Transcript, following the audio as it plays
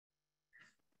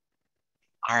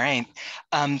All right.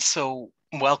 So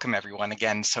welcome everyone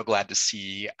again. So glad to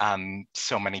see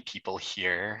so many people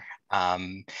here.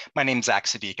 My name's Zach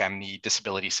Sadiq. I'm the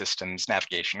Disability Systems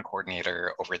Navigation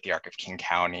Coordinator over at the Arc of King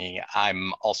County.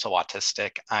 I'm also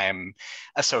autistic. I'm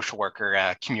a social worker,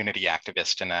 a community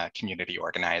activist, and a community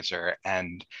organizer.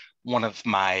 And one of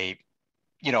my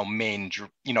main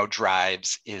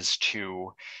drives is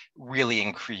to really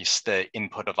increase the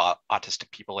input of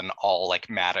autistic people in all like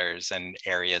matters and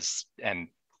areas and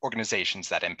organizations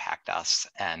that impact us.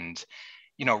 And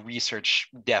research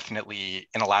definitely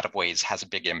in a lot of ways has a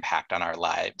big impact on our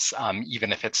lives,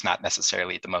 even if it's not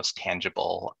necessarily the most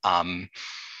tangible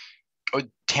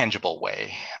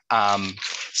way.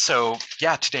 So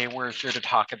yeah, today we're here to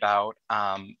talk about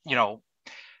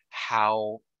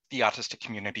how the autistic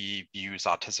community views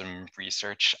autism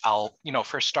research. I'll,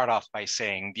 first start off by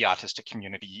saying the autistic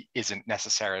community isn't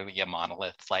necessarily a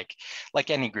monolith. Like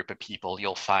any group of people,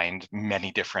 you'll find many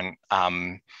different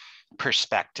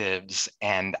perspectives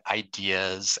and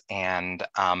ideas and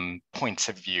points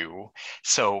of view.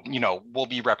 So, we'll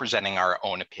be representing our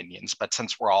own opinions, but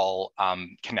since we're all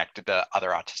connected to other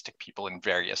autistic people in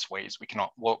various ways,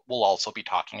 we'll also be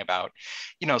talking about,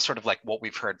 sort of like what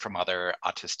we've heard from other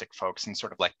autistic folks and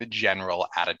sort of like the general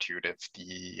attitude of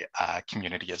the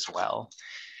community as well.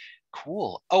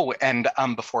 Cool. Oh, and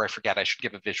before I forget, I should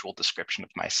give a visual description of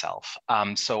myself.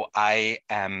 So I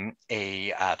am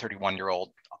a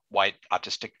 31-year-old white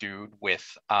autistic dude with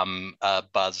a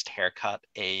buzzed haircut,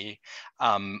 a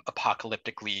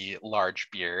apocalyptically large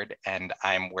beard, and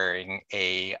I'm wearing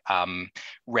a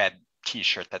red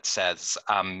t-shirt that says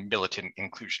militant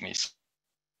inclusionist.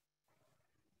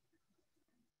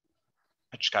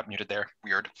 I just got muted there,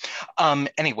 weird.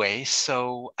 Anyway,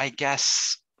 so I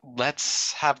guess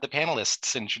let's have the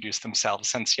panelists introduce themselves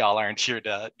since y'all aren't here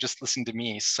to just listen to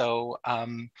me. So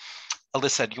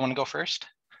Alyssa, do you want to go first?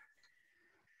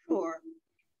 Sure.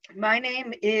 My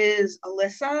name is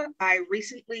Alyssa. I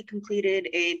recently completed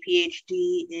a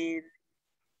PhD in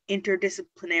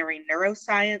interdisciplinary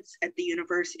neuroscience at the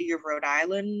University of Rhode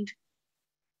Island.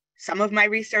 Some of my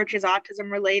research is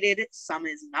autism related, some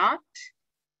is not.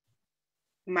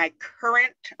 My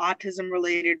current autism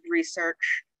related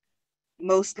research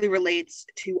mostly relates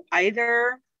to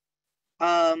either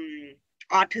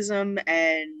autism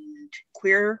and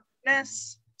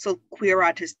queerness, so queer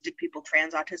autistic people,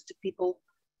 trans autistic people,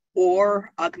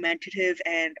 or augmentative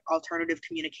and alternative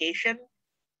communication.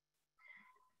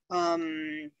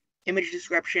 Image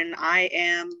description, I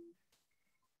am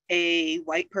a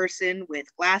white person with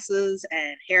glasses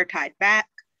and hair tied back,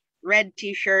 red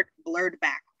t-shirt, blurred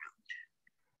background.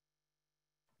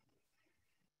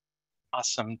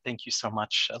 Awesome. Thank you so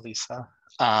much, Elisa.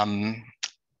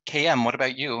 KM, what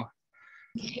about you?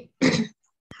 Okay.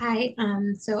 Hi,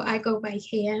 so I go by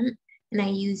KM and I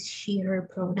use she, her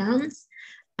pronouns.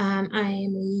 I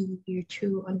am a year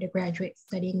 2 undergraduate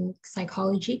studying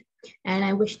psychology, and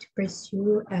I wish to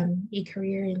pursue a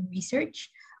career in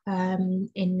research in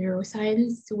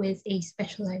neuroscience with a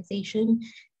specialization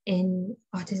in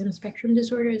autism spectrum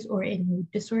disorders or in mood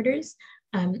disorders.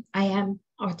 I am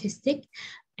autistic,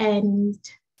 and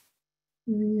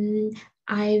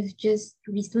I've just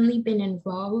recently been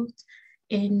involved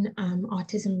in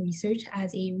autism research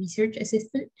as a research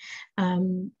assistant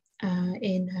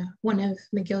in one of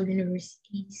McGill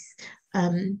University's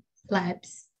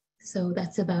labs. So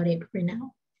that's about it for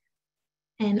now.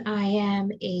 And I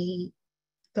am a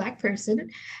Black person.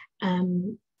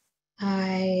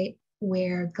 I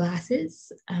wear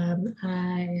glasses. I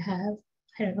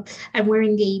don't know, I'm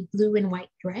wearing a blue and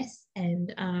white dress,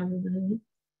 and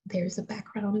there's a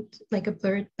background, like a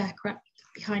blurred background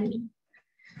behind me.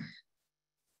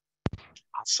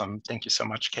 Awesome. Thank you so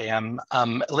much, KM.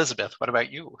 Elizabeth, what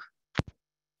about you?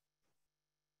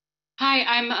 Hi,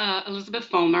 I'm Elizabeth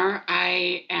Fulmer.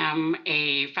 I am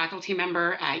a faculty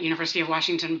member at University of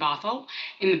Washington Bothell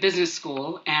in the business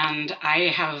school, and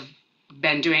I have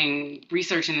been doing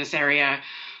research in this area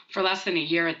for less than a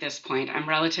year at this point. I'm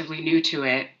relatively new to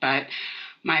it, but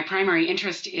my primary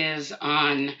interest is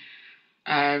on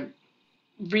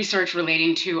research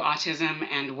relating to autism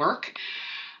and work.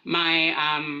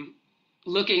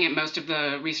 Looking at most of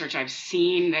the research I've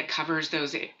seen that covers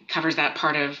that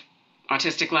part of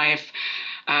autistic life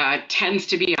tends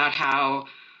to be about how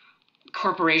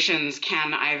corporations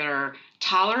can either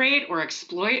tolerate or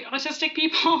exploit autistic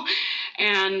people.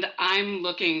 And I'm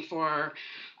looking for,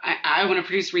 I want to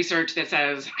produce research that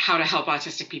says how to help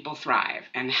autistic people thrive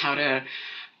and how to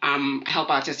help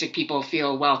autistic people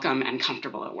feel welcome and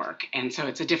comfortable at work. And so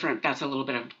that's a little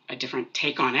bit of a different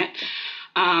take on it.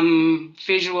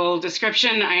 Visual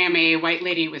description, I am a white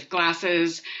lady with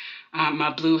glasses,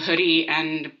 a blue hoodie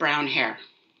and brown hair,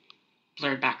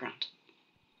 blurred background.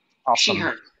 She, Awesome.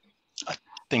 her.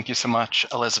 Thank you so much,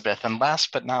 Elizabeth. And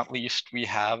last but not least, we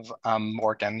have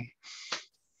Morgan.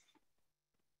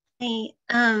 Hey,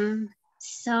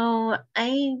 so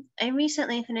I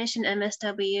recently finished an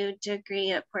MSW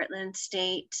degree at Portland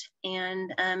State,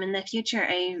 and in the future,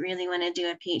 I really want to do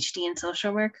a PhD in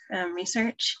social work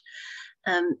research.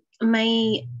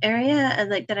 My area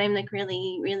that I'm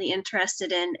really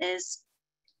interested in is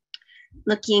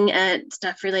looking at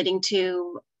stuff relating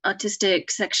to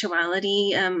autistic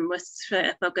sexuality with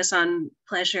a focus on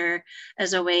pleasure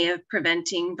as a way of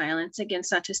preventing violence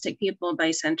against autistic people by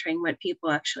centering what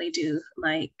people actually do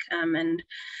like.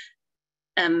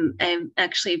 I've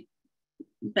actually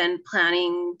been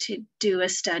planning to do a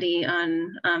study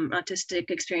on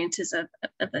autistic experiences of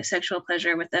sexual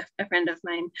pleasure with a friend of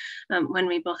mine when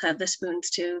we both have the spoons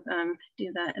to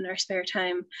do that in our spare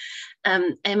time.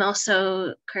 I'm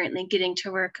also currently getting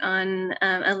to work on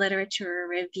a literature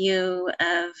review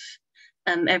of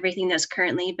everything that's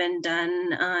currently been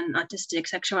done on autistic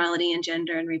sexuality and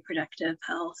gender and reproductive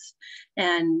health.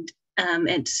 And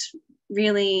it's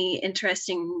really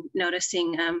interesting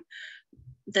noticing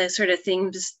the sort of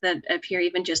themes that appear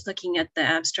even just looking at the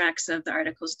abstracts of the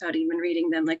articles without even reading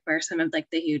them, like where some of like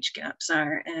the huge gaps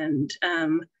are. And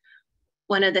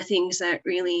one of the things that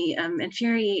really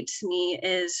infuriates me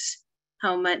is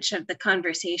how much of the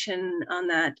conversation on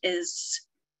that is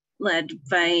led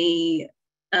by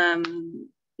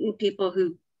people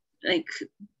who like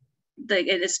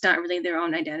it's not really their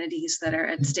own identities that are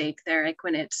at stake there. Like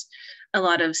when it's a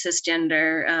lot of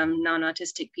cisgender,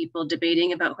 non-autistic people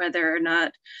debating about whether or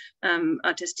not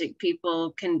autistic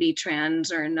people can be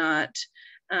trans or not.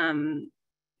 And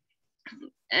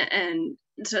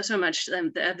so much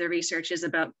of the research is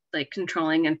about like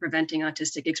controlling and preventing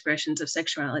autistic expressions of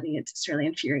sexuality. It's really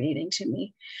infuriating to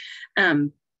me.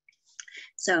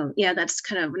 So yeah, that's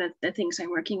kind of one of the things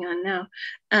I'm working on now.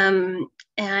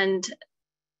 And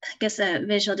I guess a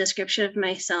visual description of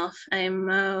myself. I'm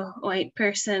a white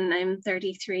person. I'm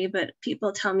 33, but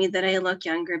people tell me that I look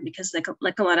younger because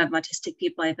like a lot of autistic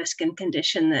people, I have a skin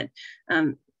condition that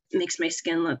makes my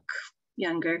skin look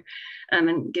younger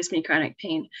and gives me chronic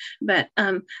pain. But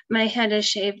my head is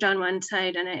shaved on one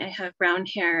side and I have brown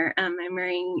hair. I'm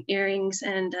wearing earrings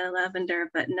and a lavender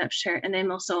button-up shirt, and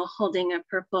I'm also holding a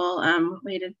purple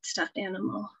weighted stuffed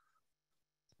animal.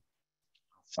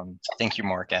 Awesome. Thank you,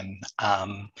 Morgan.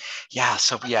 Yeah,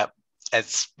 so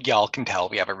as y'all can tell,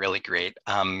 we have a really great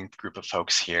group of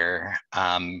folks here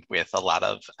with a lot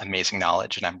of amazing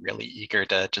knowledge, and I'm really eager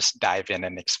to just dive in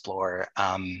and explore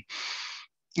some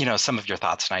of your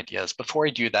thoughts and ideas. Before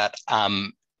I do that,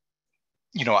 I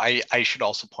should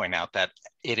also point out that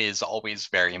it is always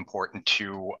very important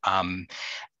to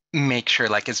make sure,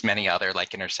 like as many other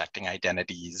like intersecting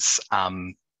identities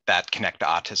that connect to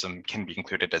autism can be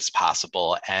included as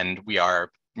possible. And we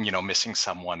are, missing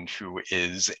someone who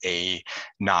is a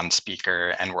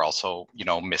non-speaker, and we're also,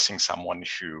 missing someone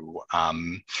who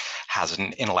has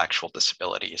an intellectual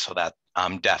disability. So that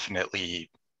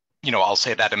definitely, I'll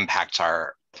say that impacts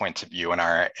our points of view and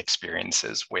our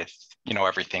experiences with,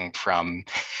 everything from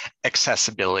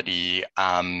accessibility,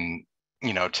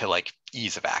 to like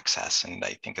ease of access. And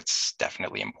I think it's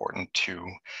definitely important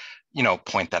to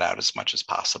point that out as much as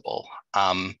possible.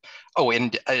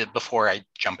 Before I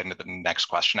jump into the next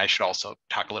question, I should also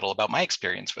talk a little about my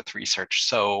experience with research.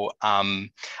 So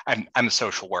I'm a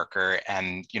social worker,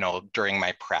 and during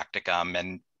my practicum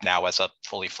and now as a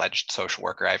fully fledged social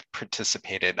worker, I've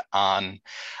participated on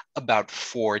about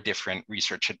 4 different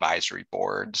research advisory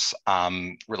boards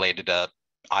related to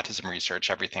autism research,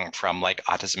 everything from like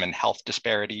autism and health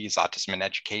disparities, autism and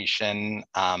education,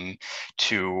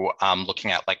 to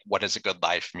looking at like what does a good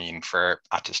life mean for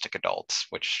autistic adults,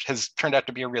 which has turned out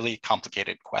to be a really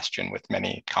complicated question with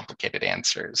many complicated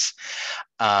answers.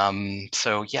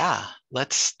 So yeah,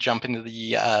 let's jump into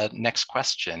the next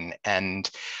question. And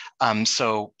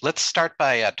so let's start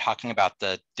by talking about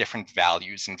the different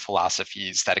values and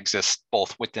philosophies that exist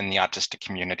both within the autistic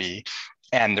community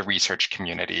and the research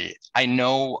community. I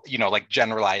know, like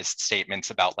generalized statements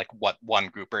about like what one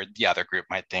group or the other group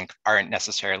might think aren't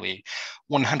necessarily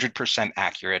 100%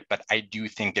 accurate, but I do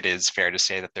think it is fair to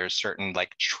say that there's certain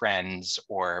like trends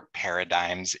or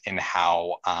paradigms in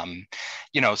how,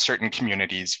 certain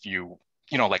communities view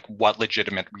like what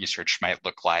legitimate research might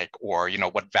look like, or,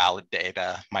 what valid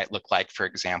data might look like, for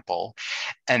example.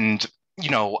 And,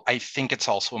 I think it's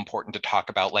also important to talk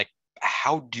about like,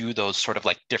 how do those sort of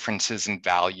like differences in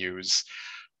values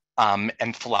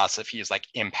and philosophies like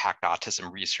impact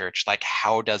autism research? Like,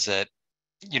 how does it,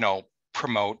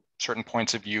 promote certain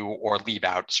points of view or leave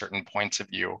out certain points of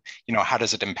view? You know, how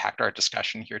does it impact our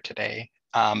discussion here today?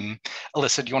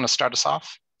 Alyssa, do you want to start us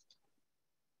off?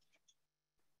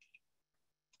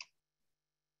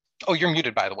 Oh, you're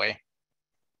muted, by the way.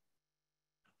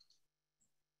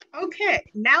 Okay,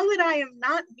 now that I am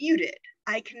not muted,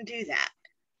 I can do that.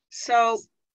 So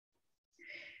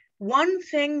one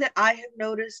thing that I have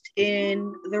noticed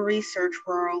in the research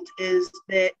world is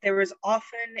that there is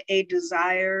often a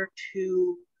desire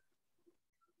to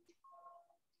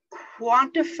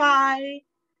quantify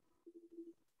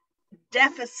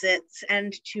deficits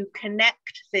and to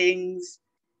connect things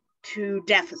to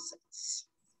deficits.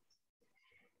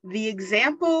 The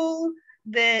example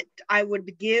that I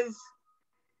would give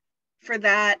for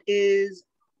that is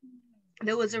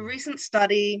there was a recent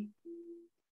study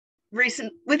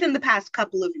within the past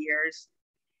couple of years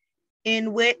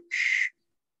in which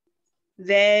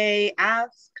they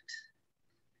asked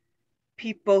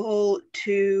people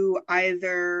to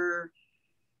either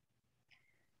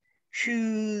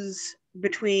choose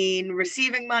between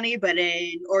receiving money, but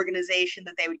an organization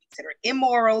that they would consider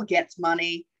immoral gets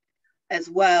money as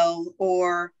well,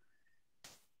 or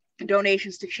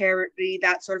donations to charity,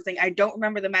 that sort of thing. I don't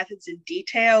remember the methods in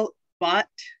detail, but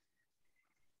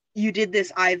you did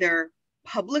this either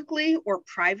publicly or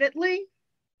privately.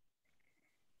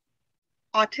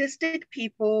 Autistic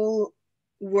people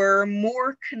were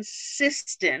more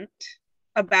consistent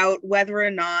about whether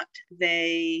or not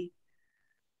they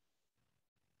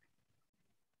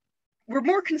were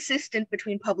more consistent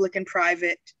between public and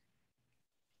private,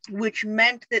 which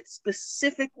meant that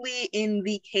specifically in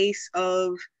the case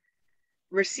of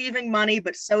receiving money,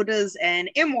 but so does an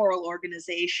immoral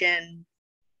organization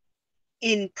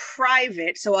in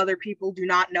private, so other people do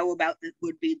not know about this,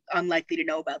 would be unlikely to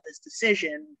know about this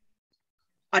decision,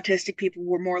 autistic people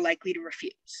were more likely to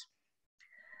refuse.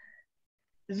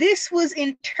 This was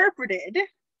interpreted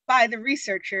by the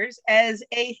researchers as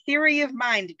a theory of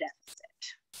mind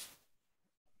deficit.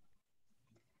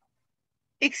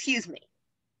 Excuse me.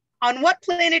 On what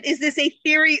planet is this a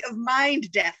theory of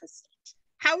mind deficit?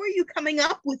 How are you coming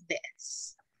up with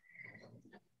this?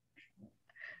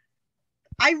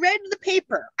 I read the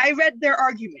paper. I read their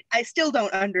argument. I still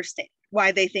don't understand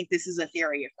why they think this is a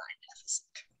theory of mind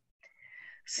deficit.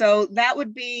 So that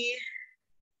would be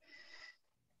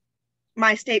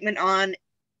my statement on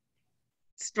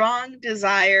strong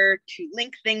desire to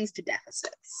link things to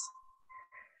deficits.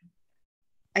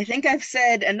 I think I've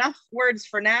said enough words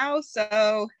for now,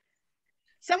 so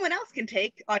someone else can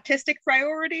take autistic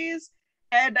priorities,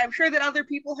 and I'm sure that other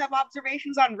people have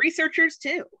observations on researchers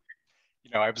too.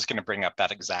 You know, I was going to bring up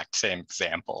that exact same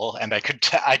example, and I could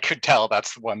tell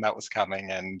that's the one that was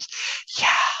coming, and yeah,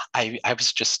 I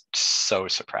was just so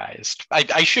surprised.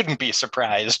 I shouldn't be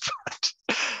surprised, but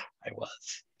I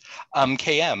was.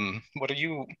 KM, what are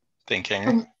you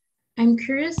thinking? I'm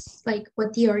curious, like,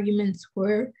 what the arguments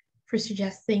were for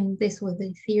suggesting this was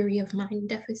a theory of mind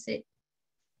deficit.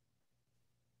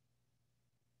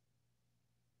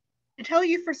 To tell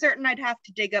you for certain, I'd have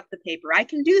to dig up the paper. I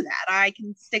can do that. I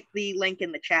can stick the link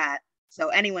in the chat, so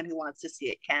anyone who wants to see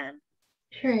it can.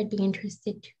 Sure, I'd be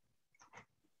interested.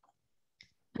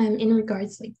 In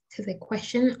regards to the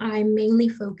question, I'm mainly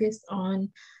focused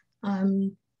on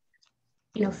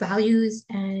values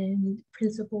and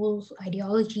principles,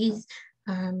 ideologies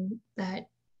that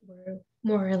were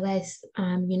more or less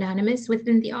unanimous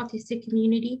within the autistic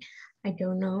community. I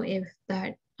don't know if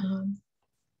that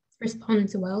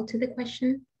responds well to the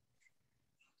question.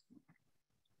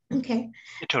 Okay.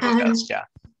 It totally does, yeah.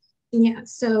 Yeah,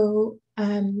 so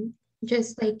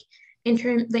just like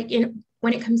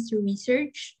when it comes to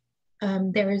research,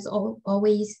 there is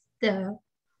always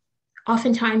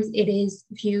oftentimes it is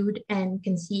viewed and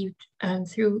conceived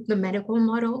through the medical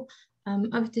model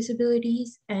of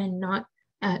disabilities and not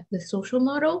the social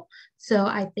model. So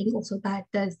I think also that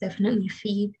does definitely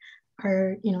feed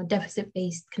our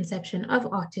deficit-based conception of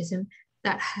autism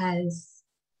that has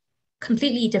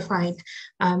completely defined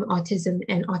autism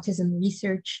and autism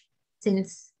research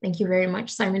since, thank you very much,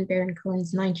 Simon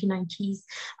Baron-Cohen's 1990s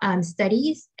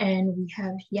studies. And we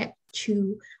have yet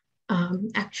to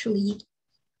actually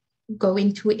go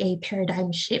into a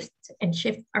paradigm shift and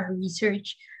shift our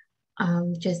research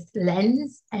just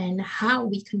lens and how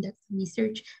we conduct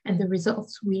research and the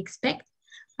results we expect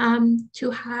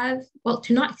to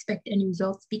not expect any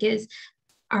results, because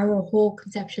our whole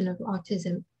conception of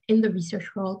autism in the research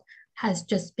world has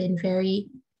just been very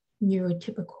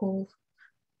neurotypical,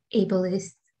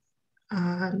 ableist.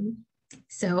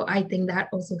 So I think that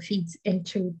also feeds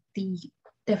into the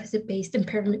deficit-based,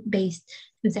 impairment-based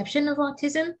conception of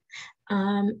autism,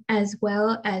 as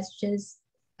well as just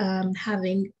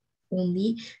having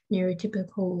only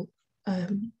neurotypical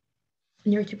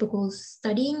neurotypical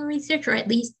studying research, or at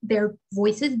least their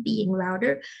voices being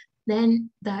louder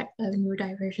than that of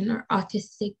neurodivergent or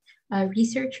autistic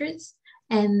researchers,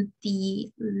 and the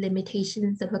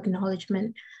limitations of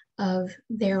acknowledgement of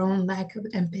their own lack of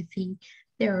empathy,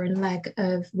 their own lack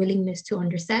of willingness to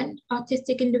understand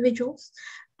autistic individuals,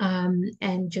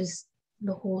 and just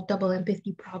the whole double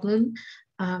empathy problem.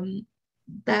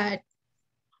 That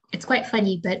it's quite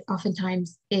funny, but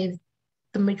oftentimes if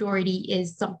the majority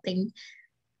is something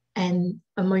and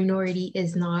a minority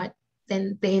is not,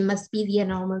 then they must be the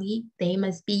anomaly. They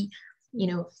must be,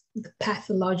 the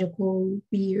pathological,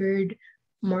 weird,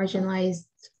 marginalized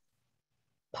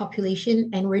population,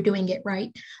 and we're doing it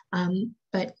right.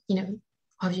 But,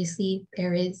 obviously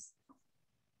there is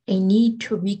a need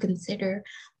to reconsider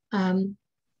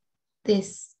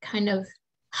this kind of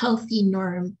healthy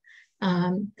norm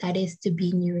that is to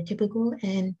be neurotypical,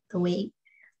 and the way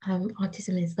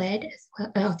autism is led,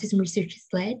 autism research is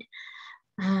led.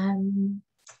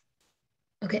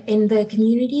 Okay, in the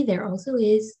community, there also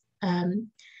is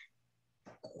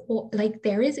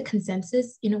there is a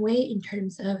consensus in a way in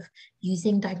terms of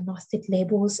using diagnostic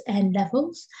labels and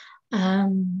levels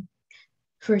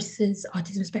versus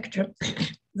autism spectrum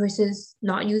versus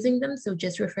not using them. So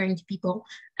just referring to people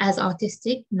as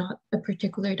autistic, not a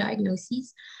particular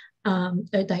diagnosis,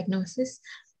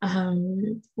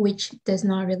 which does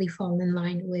not really fall in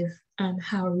line with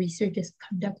how research is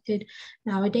conducted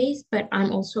nowadays. But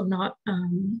I'm also not,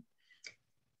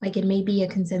 it may be a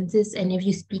consensus, and if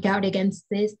you speak out against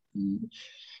this,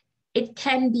 it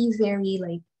can be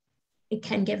very, it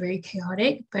can get very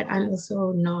chaotic, but I'm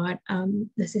also not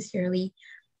necessarily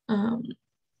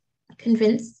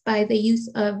convinced by the use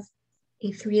of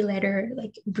a 3-letter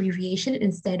abbreviation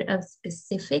instead of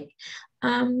specific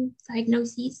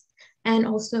diagnoses. And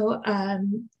also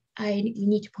I'd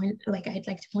like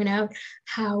to point out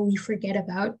how we forget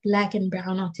about Black and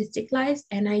brown autistic lives.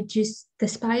 And I just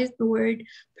despise the word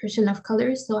person of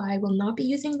color. So I will not be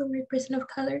using the word person of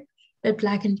color, but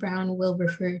Black and brown will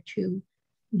refer to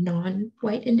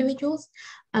non-white individuals,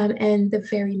 and the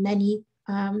very many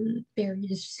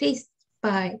barriers faced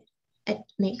by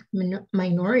ethnic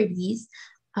minorities,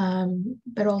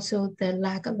 but also the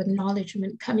lack of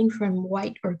acknowledgement coming from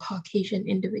white or Caucasian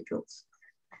individuals.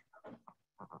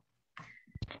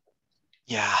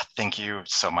 Yeah, thank you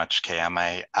so much, KM.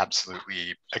 I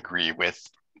absolutely agree with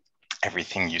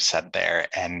everything you said there.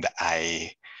 And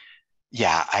I've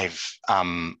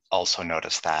also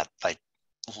noticed that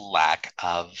lack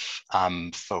of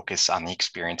focus on the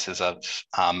experiences of,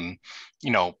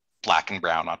 Black and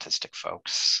brown autistic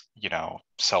folks,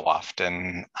 so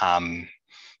often,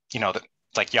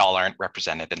 y'all aren't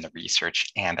represented in the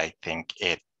research. And I think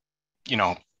it,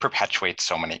 perpetuates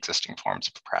so many existing forms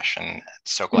of oppression.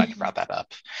 So glad you brought that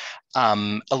up.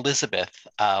 Elizabeth,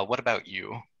 what about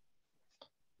you?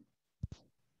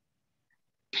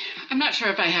 I'm not sure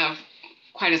if I have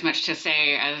quite as much to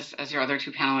say as your other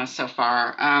two panelists so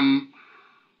far.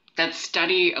 That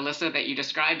study, Alyssa, that you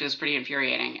described is pretty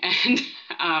infuriating, and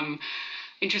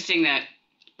interesting that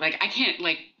I can't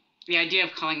the idea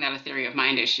of calling that a theory of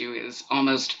mind issue is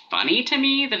almost funny to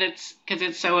me, that it's because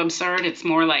it's so absurd. It's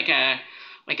more like an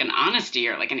honesty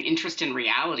or an interest in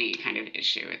reality kind of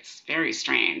issue. It's very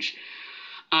strange.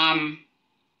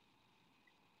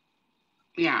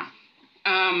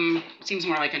 Seems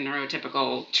more like a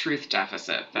neurotypical truth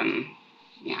deficit than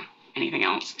anything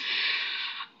else.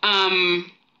 I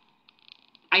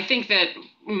think that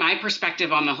my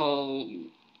perspective on the whole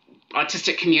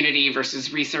autistic community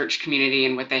versus research community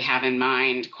and what they have in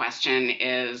mind question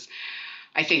is,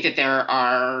 I think that there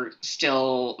are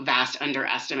still vast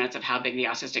underestimates of how big the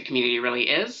autistic community really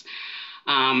is.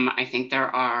 I think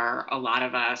there are a lot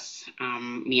of us,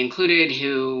 me included,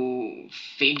 who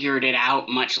figured it out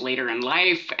much later in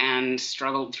life and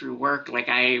struggled through work.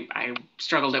 I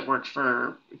struggled at work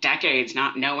for decades,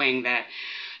 not knowing that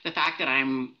the fact that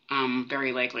I'm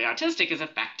very likely autistic is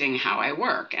affecting how I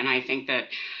work. And I think that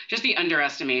just the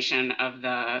underestimation of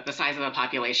the size of the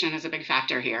population is a big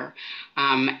factor here.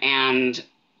 And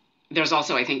there's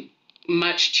also, I think,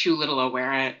 much too little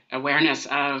awareness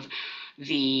of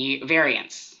the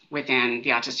variance within the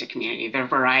autistic community, the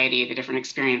variety, the different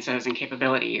experiences and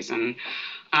capabilities and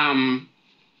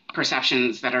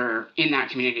perceptions that are in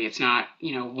that community. It's not,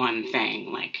 one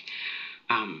thing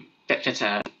that fits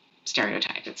a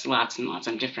stereotype. It's lots and lots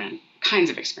of different kinds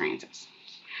of experiences.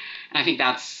 And I think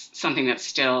that's something that's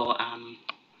still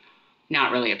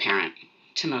not really apparent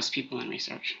to most people in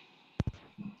research.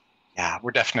 Yeah,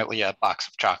 we're definitely a box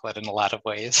of chocolate in a lot of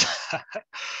ways.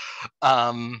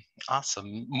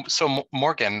 Awesome. So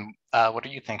Morgan, what are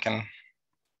you thinking?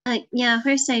 Yeah,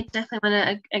 first I definitely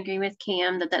want to agree with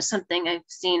KM that that's something I've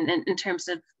seen in terms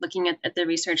of looking at the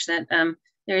research that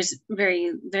there's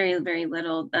very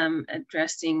little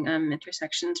addressing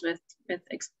intersections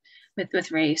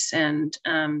with race, and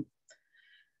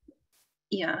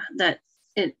yeah, that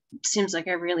it seems like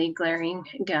a really glaring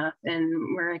gap,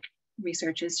 and where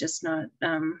research is just not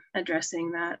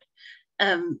addressing that.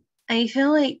 I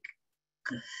feel like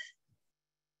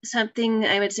something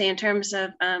I would say in terms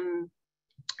of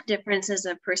differences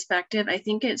of perspective, I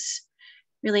think it's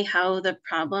really how the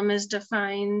problem is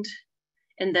defined,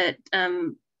 and that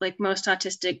like most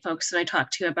autistic folks that I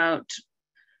talk to about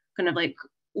kind of like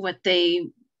what they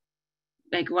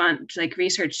like want like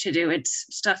research to do, it's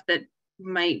stuff that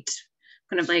might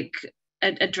kind of like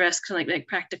address kind of like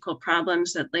practical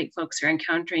problems that like folks are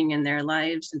encountering in their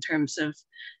lives in terms of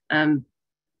um,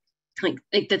 like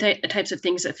the types of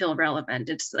things that feel relevant.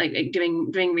 It's like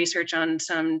doing research on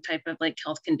some type of like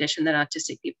health condition that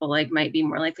autistic people like might be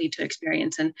more likely to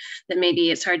experience, and that maybe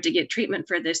it's hard to get treatment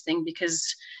for this thing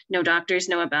because no doctors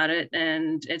know about it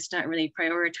and it's not really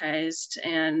prioritized,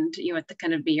 and you have to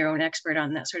kind of be your own expert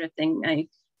on that sort of thing. I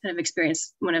kind of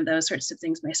experienced one of those sorts of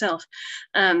things myself,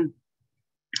 and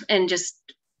just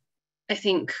I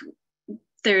think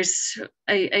there's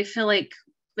I feel like,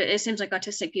 but it seems like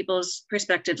autistic people's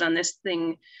perspectives on this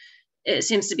thing, it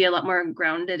seems to be a lot more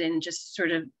grounded in just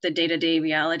sort of the day-to-day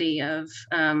reality of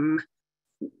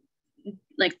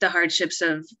like the hardships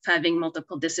of having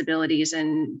multiple disabilities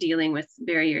and dealing with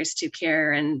barriers to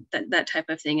care and that type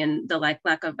of thing, and the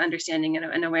lack of understanding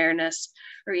and awareness,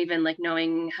 or even like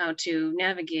knowing how to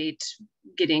navigate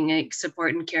getting like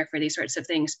support and care for these sorts of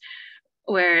things.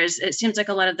 Whereas it seems like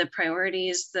a lot of the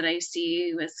priorities that I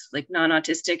see with like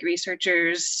non-autistic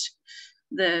researchers,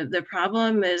 the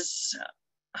problem is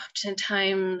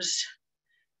oftentimes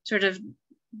sort of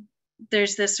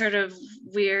there's this sort of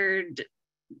weird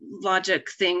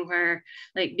logic thing where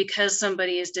like because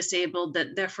somebody is disabled,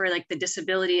 that therefore like the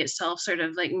disability itself sort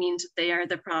of like means that they are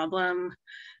the problem.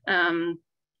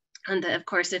 And that, of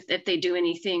course, if they do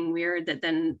anything weird, that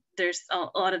then there's a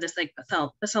lot of this like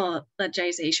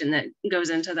pathologization that goes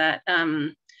into that.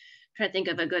 Trying to think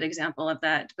of a good example of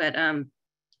that, but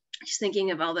just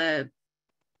thinking of all the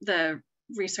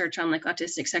research on like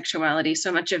autistic sexuality,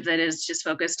 so much of it is just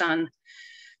focused on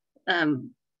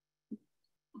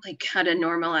like how to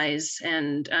normalize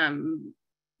and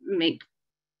make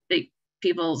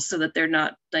people so that they're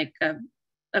not like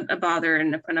a bother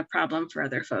and a problem for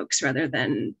other folks, rather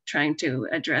than trying to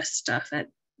address stuff at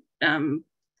kind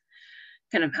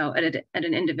of how at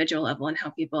an individual level and how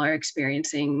people are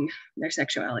experiencing their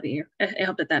sexuality. I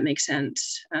hope that makes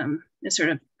sense. It's sort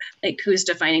of like who's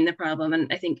defining the problem. And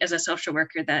I think as a social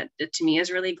worker, that to me is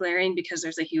really glaring, because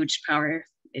there's a huge power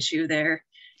issue there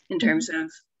in terms of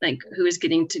like who is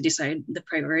getting to decide the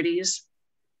priorities.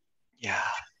 Yeah.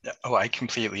 Oh, I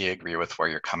completely agree with where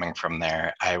you're coming from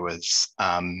there. I was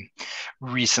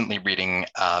recently reading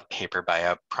a paper by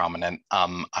a prominent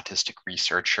autistic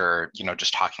researcher,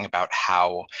 just talking about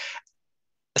how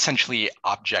essentially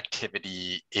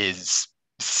objectivity is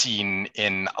seen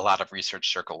in a lot of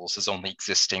research circles as only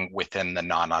existing within the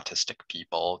non-autistic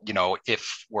people.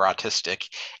 If we're autistic,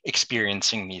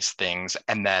 experiencing these things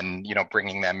and then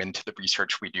bringing them into the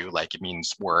research we do, like it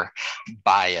means we're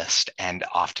biased, and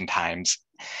oftentimes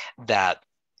that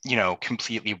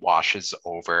completely washes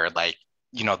over like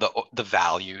the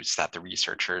values that the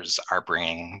researchers are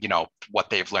bringing, what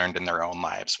they've learned in their own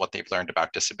lives, what they've learned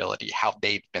about disability, how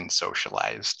they've been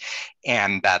socialized,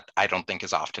 and that I don't think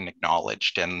is often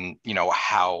acknowledged in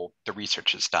how the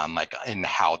research is done, like in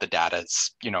how the data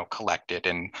is collected,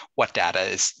 and what data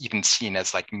is even seen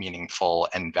as like meaningful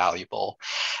and valuable.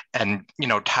 And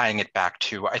tying it back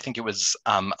to, I think it was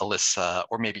Alyssa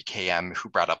or maybe KM who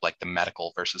brought up like the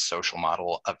medical versus social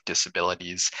model of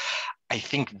disabilities. I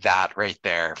think that right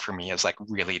there for me is like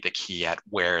really the key at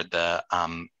where the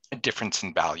difference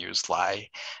in values lie.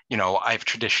 I've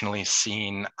traditionally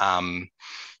seen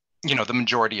the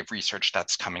majority of research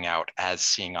that's coming out as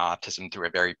seeing autism through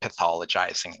a very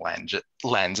pathologizing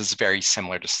lens is very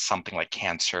similar to something like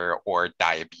cancer or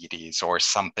diabetes or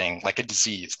something like a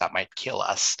disease that might kill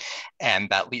us. And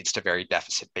that leads to very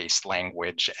deficit-based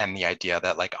language and the idea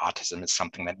that like autism is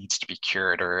something that needs to be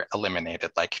cured or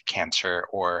eliminated, like cancer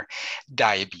or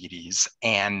diabetes.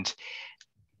 And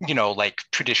like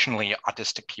traditionally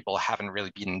autistic people haven't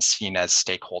really been seen as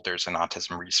stakeholders in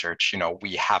autism research.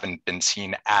 We haven't been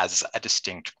seen as a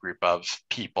distinct group of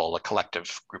people, a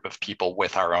collective group of people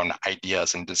with our own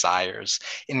ideas and desires,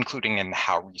 including in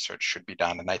how research should be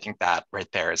done. And I think that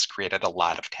right there has created a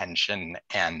lot of tension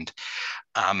and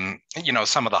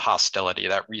some of the hostility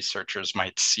that researchers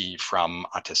might see from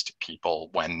autistic people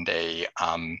when they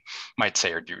might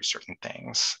say or do certain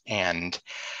things. And,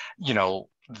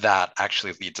 that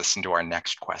actually leads us into our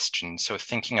next question. So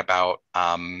thinking about,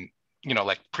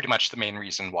 like pretty much the main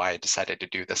reason why I decided to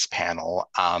do this panel,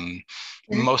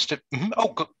 most of,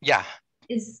 yeah.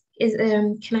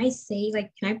 Can I say,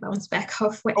 like, can I bounce back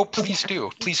off what? Oh, please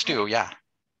do, yeah.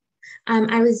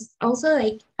 I was also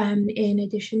in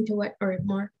addition to what, or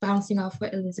more bouncing off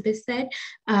what Elizabeth said,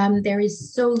 there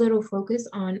is so little focus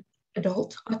on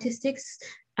adult autistics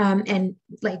and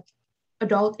like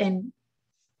adult and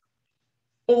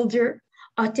older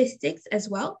autistics as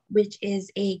well, which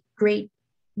is a great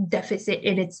deficit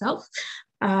in itself.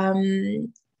 I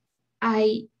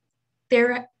think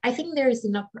there is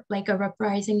enough like a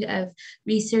uprising of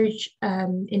research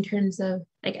in terms of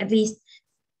like at least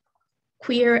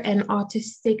queer and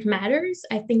autistic matters.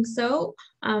 I think so.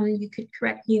 You could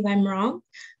correct me if I'm wrong.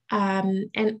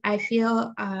 And I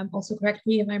feel also correct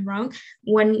me if I'm wrong.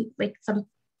 One like some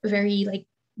very like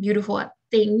beautiful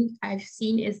thing I've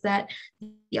seen is that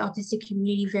the autistic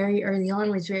community very early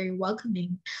on was very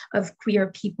welcoming of queer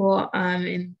people.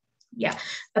 And yeah,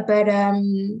 but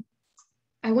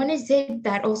I want to say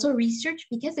that also research,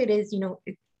 because it is,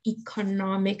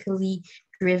 economically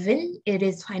driven, it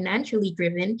is financially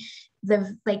driven,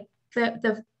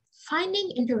 the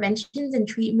finding interventions and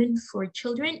treatment for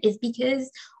children is because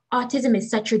autism is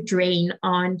such a drain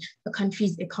on the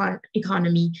country's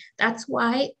economy. That's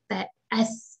why that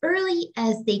as early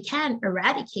as they can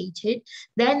eradicate it,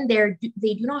 then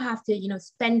they do not have to,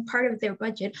 spend part of their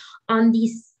budget on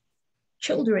these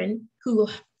children who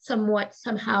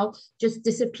somehow just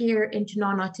disappear into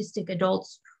non-autistic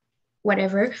adults,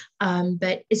 whatever.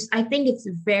 But I think it's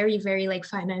very, very like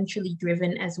financially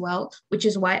driven as well, which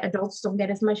is why adults don't get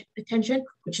as much attention,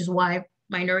 which is why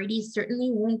minorities certainly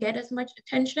won't get as much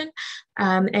attention,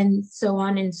 and so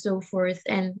on and so forth.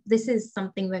 And this is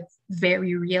something that's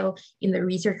very real in the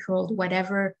research world,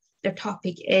 whatever the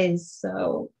topic is.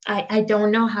 So I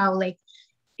don't know how like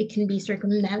it can be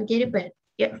circumnavigated, but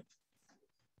yeah.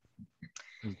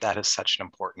 That is such an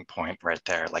important point right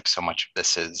there. Like so much of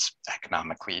this is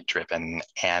economically driven.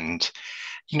 And,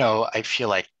 I feel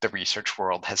like the research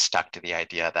world has stuck to the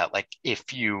idea that like,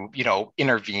 if you,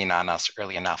 intervene on us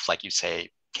early enough, like you say,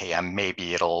 KM,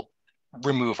 maybe it'll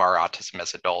remove our autism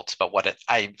as adults. But what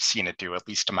I've seen it do, at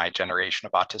least to my generation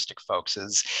of autistic folks,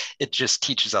 is it just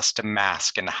teaches us to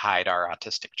mask and hide our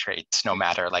autistic traits, no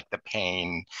matter like the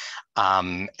pain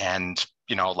and,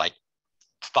 like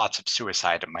thoughts of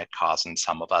suicide it might cause in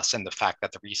some of us. And the fact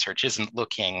that the research isn't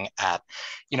looking at,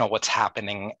 what's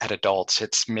happening at adults,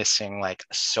 it's missing like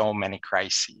so many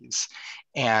crises.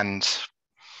 And,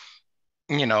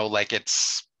 like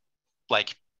it's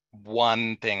like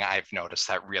one thing I've noticed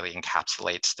that really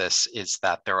encapsulates this is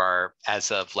that there are, as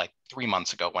of like 3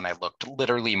 months ago when I looked,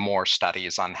 literally more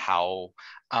studies on how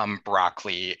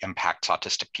broccoli impacts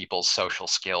autistic people's social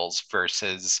skills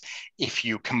versus if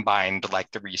you combined like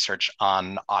the research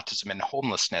on autism and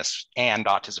homelessness and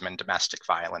autism and domestic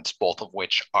violence, both of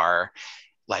which are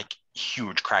like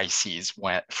huge crises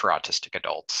for autistic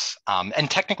adults. And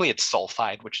technically it's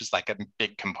sulfide, which is like a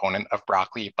big component of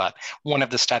broccoli, but one of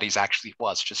the studies actually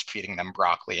was just feeding them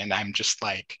broccoli. And I'm just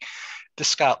like,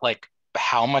 this got like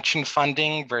how much in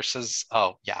funding versus,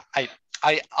 oh yeah,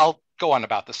 I'll go on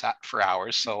about this for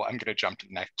hours. So I'm gonna jump to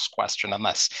the next question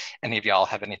unless any of y'all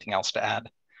have anything else to add.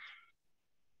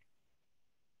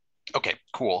 Okay,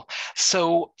 cool.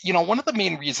 So, one of the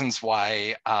main reasons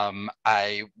why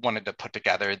I wanted to put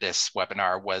together this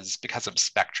webinar was because of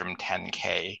Spectrum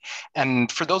 10K. And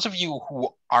for those of you who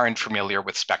aren't familiar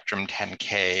with Spectrum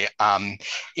 10K,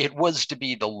 it was to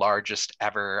be the largest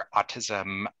ever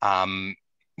autism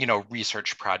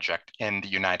research project in the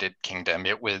United Kingdom.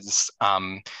 It was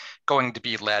going to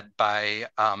be led by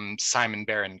Simon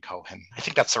Baron Cohen. I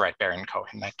think that's the right Baron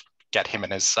Cohen. I get him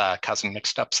and his cousin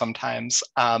mixed up sometimes.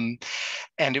 And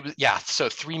it was, yeah, so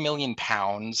 £3 million.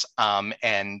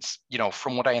 And,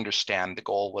 from what I understand, the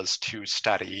goal was to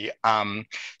study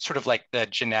sort of like the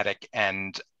genetic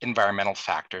and environmental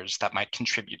factors that might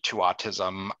contribute to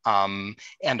autism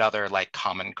and other like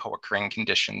common co-occurring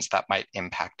conditions that might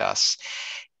impact us.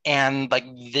 And like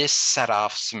this set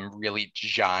off some really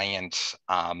giant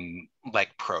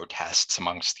like protests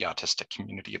amongst the autistic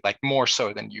community, like more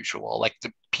so than usual. Like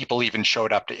the people even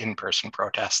showed up to in-person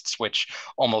protests, which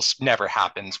almost never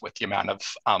happens with the amount of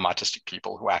autistic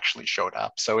people who actually showed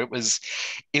up. So it was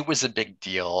a big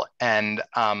deal. And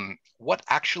what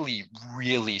actually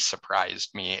really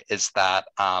surprised me is that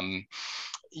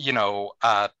you know,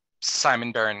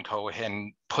 Simon Baron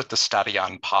Cohen put the study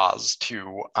on pause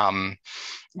to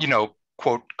you know,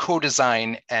 quote,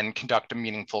 co-design and conduct a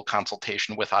meaningful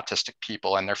consultation with autistic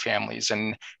people and their families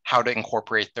and how to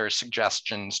incorporate their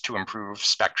suggestions to improve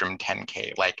Spectrum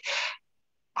 10K. Like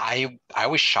I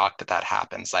was shocked that that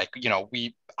happens. Like, you know,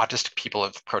 we autistic people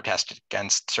have protested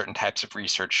against certain types of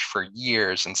research for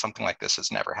years, and something like this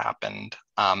has never happened.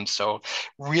 So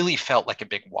really felt like a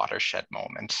big watershed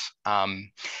moment.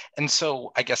 And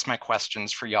so I guess my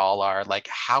questions for y'all are like,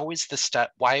 why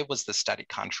was the study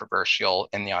controversial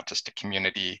in the autistic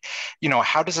community? You know,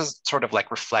 how does this sort of like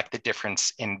reflect the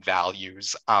difference in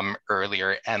values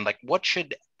earlier? And like, what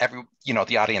should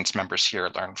the audience members here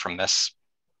learn from this?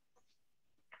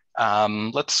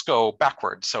 Let's go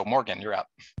backwards. So Morgan, you're up.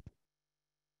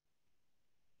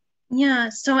 Yeah,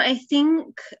 so I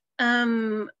think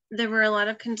there were a lot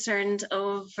of concerns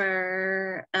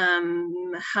over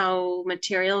how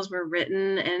materials were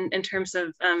written and in terms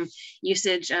of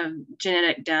usage of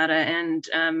genetic data and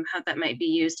how that might be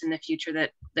used in the future,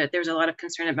 that there was a lot of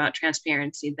concern about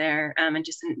transparency there and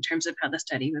just in terms of how the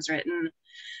study was written.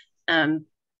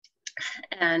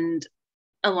 And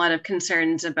a lot of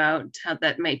concerns about how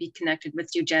that might be connected with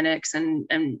eugenics and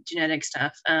genetic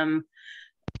stuff. Can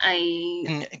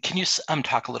you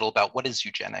talk a little about what is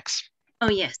eugenics?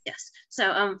 Oh, yes.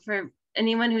 So for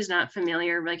anyone who's not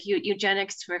familiar, like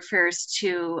eugenics refers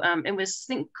to, it was,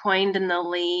 I think, coined in the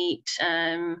late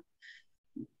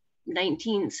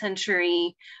 19th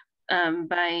century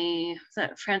by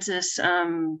Francis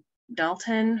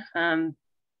Dalton.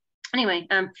 Anyway,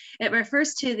 it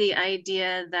refers to the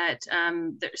idea that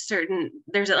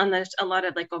there's a lot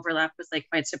of like overlap with like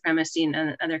white supremacy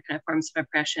and other kind of forms of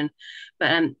oppression, but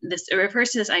it refers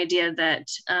to this idea that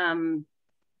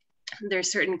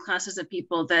there's certain classes of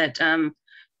people that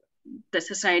the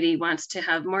society wants to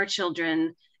have more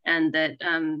children, and that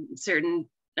certain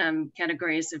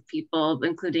categories of people,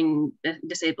 including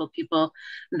disabled people,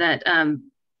 that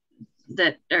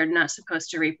are not supposed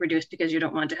to reproduce because you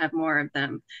don't want to have more of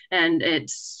them. And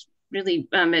it's really,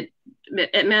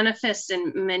 it manifests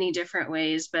in many different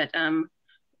ways, but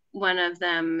one of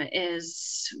them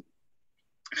is,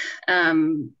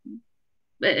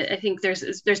 I think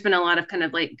there's been a lot of kind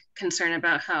of like concern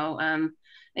about how,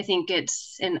 I think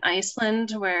it's in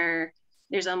Iceland where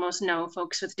there's almost no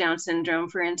folks with Down syndrome,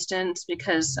 for instance,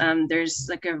 because there's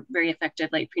like a very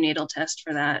effective like prenatal test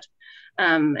for that.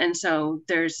 And so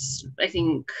there's, I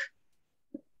think,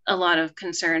 a lot of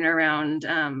concern around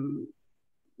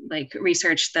like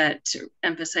research that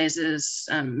emphasizes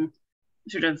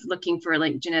sort of looking for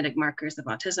like genetic markers of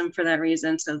autism for that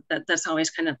reason. So that's always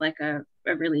kind of like a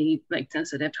really like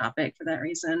sensitive topic for that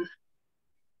reason.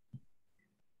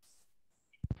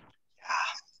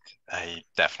 Yeah, I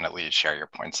definitely share your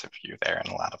points of view there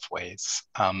in a lot of ways.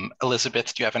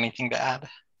 Elizabeth, do you have anything to add?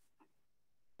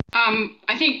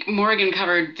 I think Morgan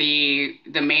covered the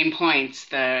main points,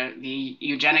 the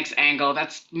eugenics angle.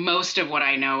 That's most of what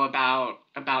I know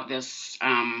about this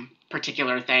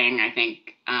particular thing. I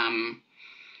think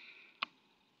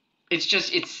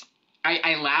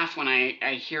I laugh when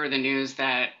I hear the news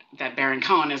that Baron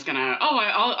Cohen is gonna,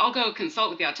 I'll go consult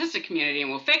with the autistic community and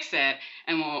we'll fix it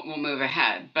and we'll move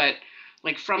ahead. But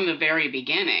like from the very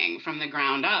beginning, from the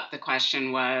ground up, the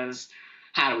question was,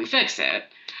 how do we fix it?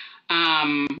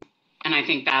 And I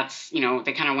think that's, they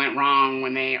kind of went wrong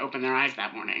when they opened their eyes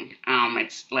that morning.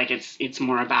 It's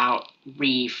more about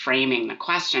reframing the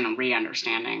question and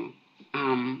re-understanding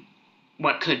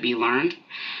what could be learned.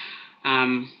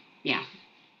 Yeah.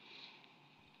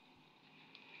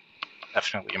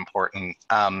 Definitely important.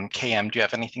 KM, do you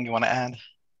have anything you want to add?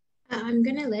 I'm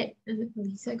gonna let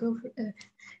Lisa go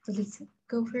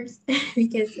first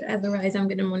because otherwise I'm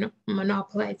gonna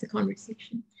monopolize the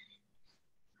conversation.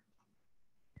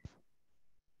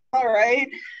 All right.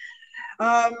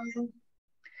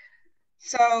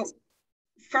 So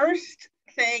first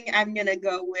thing I'm gonna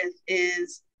go with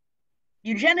is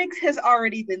eugenics has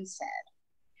already been said.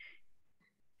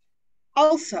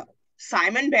 Also,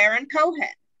 Simon Baron Cohen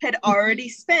had already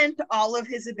spent all of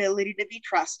his ability to be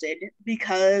trusted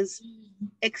because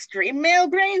extreme male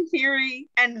brain theory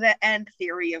and the end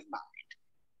theory of mind.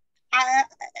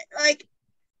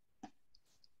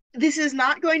 This is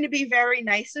not going to be very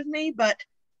nice of me, but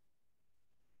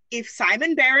if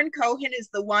Simon Baron Cohen is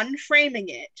the one framing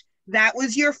it, that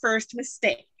was your first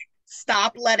mistake.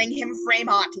 Stop letting him frame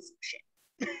autism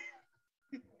shit.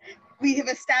 We have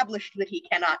established that he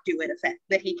cannot do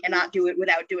it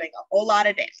without doing a whole lot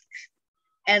of damage.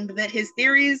 And that his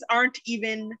theories aren't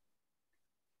even,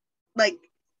 like,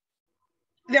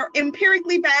 they're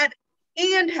empirically bad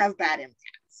and have bad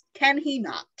impacts. Can he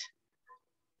not?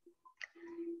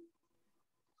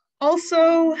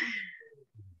 Also,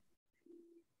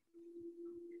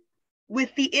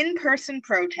 with the in-person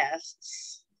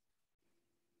protests,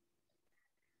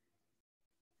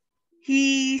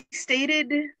 he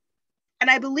stated, and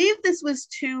I believe this was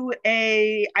to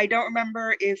I don't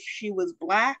remember if she was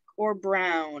Black or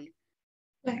brown,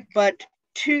 but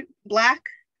to Black,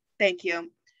 thank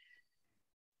you,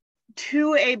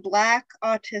 to a Black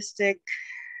autistic,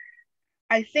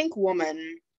 I think,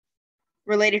 woman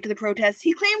related to the protests.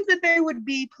 He claimed that there would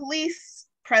be police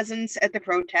presence at the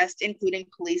protest, including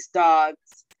police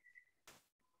dogs.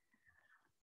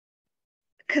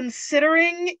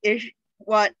 Considering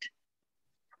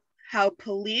how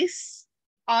police,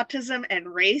 autism,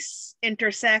 and race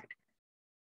intersect,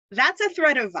 that's a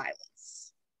threat of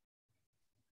violence.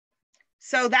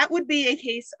 So that would be a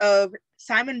case of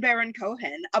Simon Baron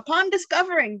Cohen, upon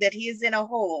discovering that he is in a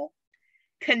hole,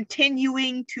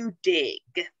 continuing to dig.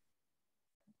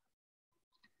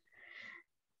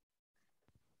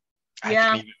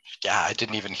 I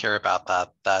didn't even hear about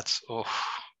that. That's, oof.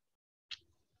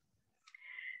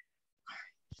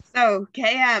 So,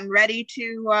 KM, ready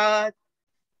to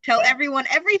tell everyone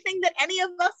everything that any of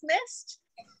us missed?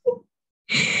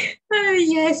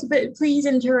 Yes, but please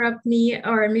interrupt me,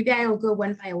 or maybe I'll go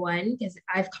one by one because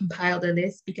I've compiled a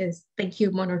list, because thank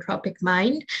you, Monotropic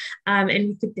Mind, and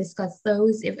we could discuss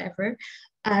those if ever.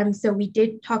 So we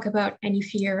did talk about any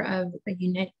fear of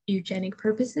eugenic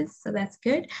purposes, so that's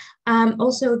good.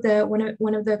 Also,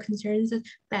 one of the concerns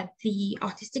that the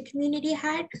autistic community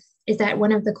had is that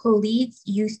one of the co-leads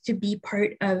used to be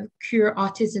part of Cure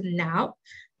Autism Now,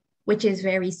 which is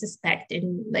very suspect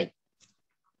and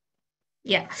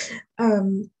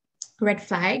red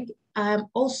flag.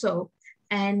 Also,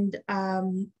 and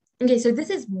okay, so this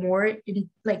is more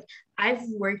I've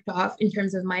worked off, in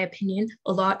terms of my opinion,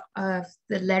 a lot of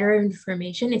the letter of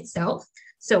information itself.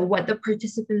 So what the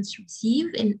participants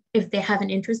receive and if they have an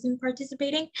interest in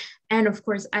participating. And of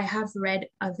course, I have read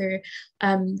other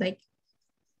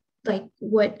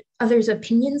what others'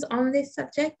 opinions on this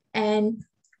subject. And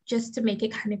just to make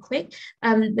it kind of quick,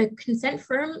 the consent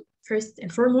form, first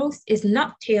and foremost, is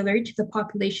not tailored to the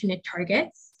population it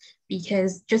targets,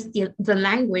 because just the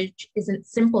language isn't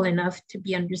simple enough to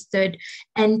be understood,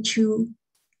 and to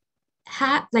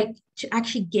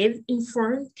actually give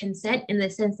informed consent in the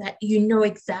sense that you know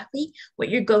exactly what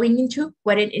you're going into,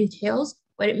 what it entails,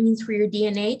 what it means for your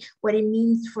DNA, what it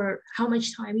means for how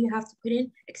much time you have to put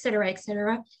in, et cetera, et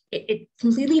cetera. It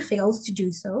completely fails to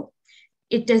do so.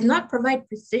 It does not provide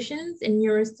precisions and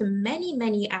mirrors to many,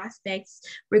 many aspects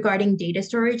regarding data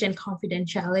storage and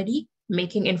confidentiality,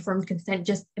 making informed consent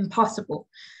just impossible.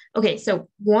 Okay, so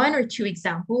one or two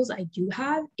examples I do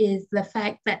have is the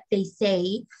fact that they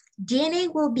say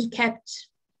DNA will be kept,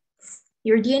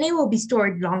 your DNA will be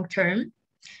stored long-term.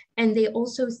 And they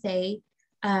also say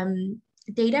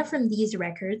data from these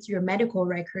records, your medical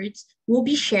records, will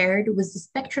be shared with the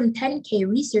Spectrum 10K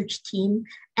research team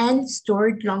and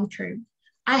stored long-term.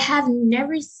 I have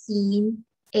never seen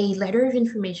a letter of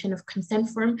information of consent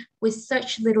form with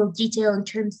such little detail in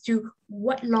terms to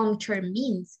what long-term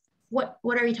means. What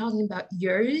are we talking about?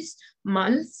 Years,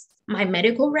 months, my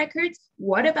medical records?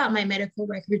 What about my medical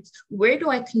records? Where do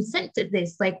I consent to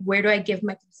this? Like, where do I give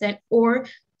my consent or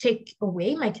take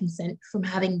away my consent from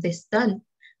having this done?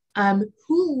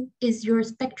 Who is your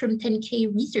Spectrum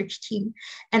 10K research team?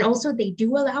 And also they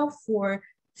do allow for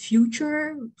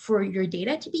your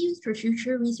data to be used for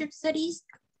future research studies.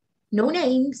 No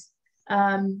names,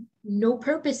 no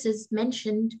purposes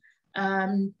mentioned,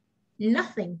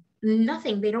 nothing.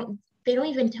 They don't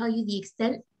even tell you the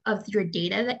extent of your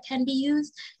data that can be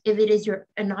used. If it is your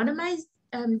anonymized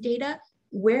data,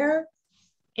 where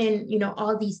in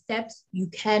all these steps you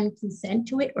can consent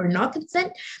to it or not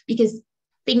consent, because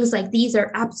things like these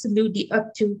are absolutely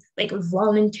up to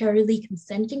voluntarily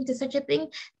consenting to such a thing.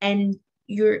 And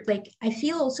you're I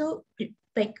feel also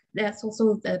that's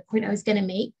also the point I was going to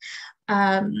make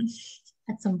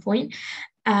at some point.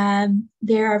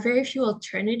 There are very few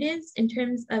alternatives in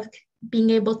terms of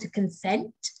being able to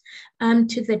consent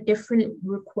to the different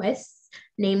requests,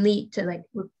 namely to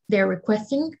they're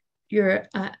requesting your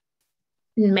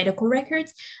medical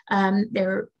records.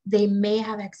 They may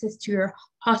have access to your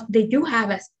they do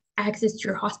have access to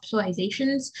your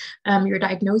hospitalizations, your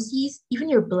diagnoses, even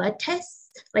your blood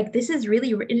tests. Like this is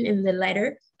really written in the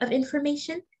letter of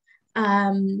information.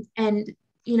 And,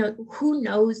 you know, who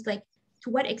knows, like, to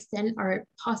what extent are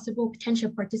possible potential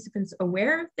participants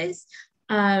aware of this?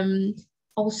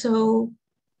 Also,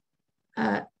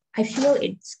 I feel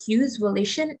it skews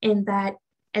volition in that,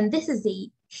 and this is a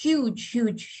huge,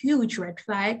 huge, huge red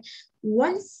flag.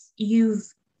 Once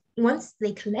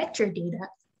they collect your data,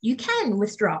 you can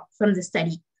withdraw from the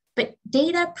study, but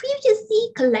data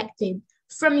previously collected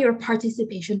from your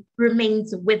participation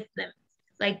remains with them.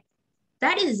 Like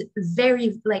that is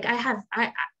very, like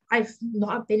I've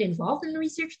not been involved in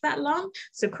research that long,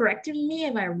 so correct me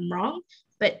if I'm wrong,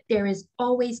 but there is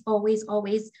always, always,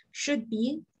 always should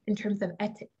be, in terms of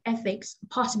ethics, a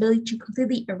possibility to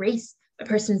completely erase a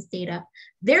person's data.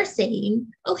 They're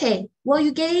saying, okay, well,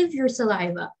 you gave your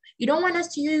saliva. You don't want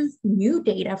us to use new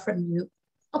data from you.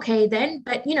 Okay, then,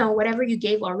 but you know, whatever you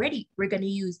gave already, we're going to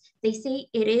use. They say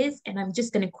it is, and I'm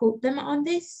just going to quote them on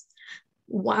this,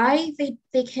 why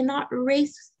they cannot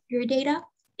erase your data.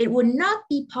 It would not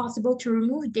be possible to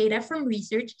remove data from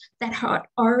research that had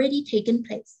already taken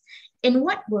place. In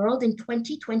what world in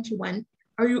 2021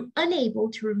 are you unable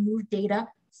to remove data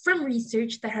from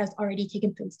research that has already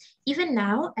taken place? Even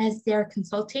now, as they're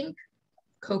consulting,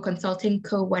 co-consulting,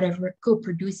 co-whatever,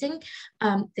 co-producing,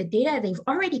 the data they've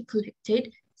already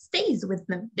collected stays with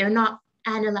them. They're not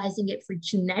analyzing it for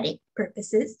genetic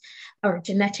purposes or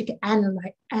genetic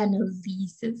analysis,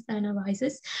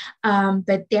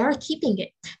 but they are keeping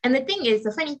it. And the thing is,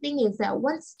 the funny thing is that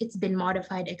once it's been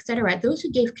modified, etc., those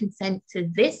who gave consent to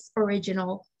this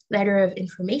original letter of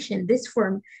information, this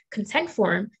consent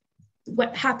form,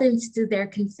 what happens to their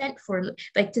consent form,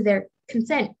 like to their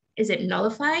consent? Is it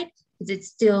nullified? Is it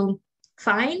still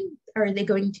fine? Or are they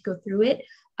going to go through it?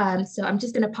 So I'm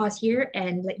just going to pause here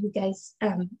and let you guys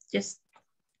just,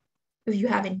 if you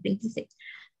have anything to say.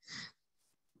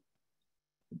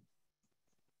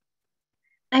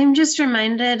 I'm just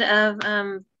reminded of,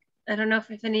 I don't know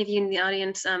if any of you in the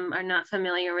audience are not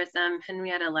familiar with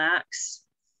Henrietta Lacks.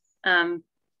 I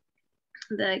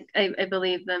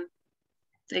believe the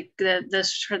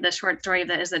short story of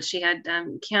that is that she had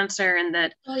cancer, and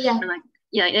that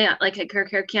like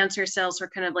her cancer cells were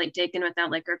kind of like taken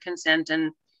without like her consent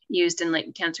and used in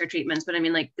like cancer treatments. But I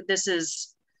mean, like this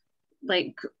is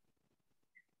like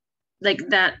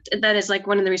that is like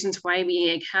one of the reasons why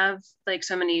we have like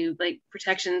so many like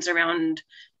protections around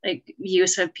like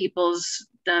use of people's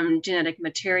genetic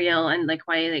material, and like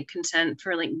why they consent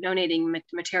for like donating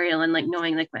material and like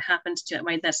knowing like what happens to it,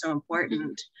 why that's so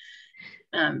important.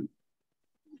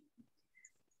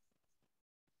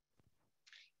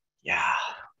 Yeah,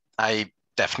 I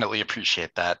definitely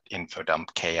appreciate that info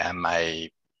dump, KM.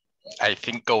 I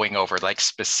think going over like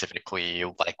specifically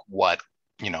like what,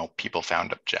 you know, people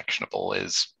found objectionable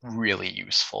is really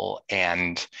useful.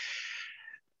 And,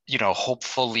 you know,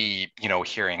 hopefully, you know,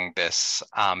 hearing this,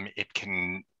 it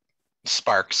can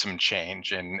spark some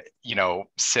change in, you know,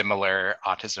 similar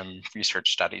autism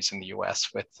research studies in the US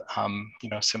with, you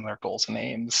know, similar goals and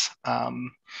aims.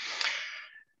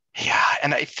 Yeah,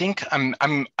 and I think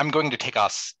I'm going to take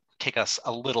us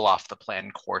a little off the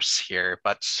plan course here,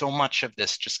 but so much of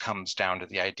this just comes down to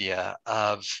the idea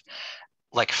of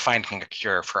like finding a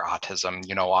cure for autism.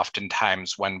 You know,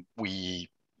 oftentimes when we,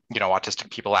 you know, autistic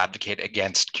people advocate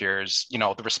against cures, you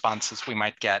know, the responses we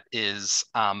might get is,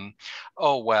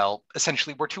 oh, well,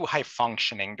 essentially we're too high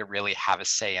functioning to really have a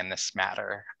say in this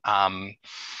matter.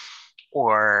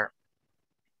 Or,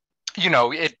 you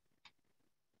know,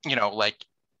 like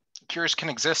cures can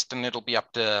exist and it'll be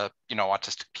up to, you know,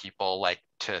 autistic people like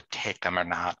to take them or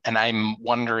not. And I'm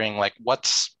wondering like,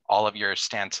 what's all of your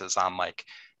stances on like,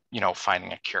 you know,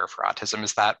 finding a cure for autism?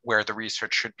 Is that where the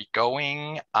research should be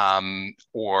going?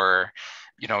 Or,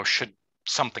 you know, should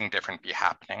something different be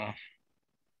happening?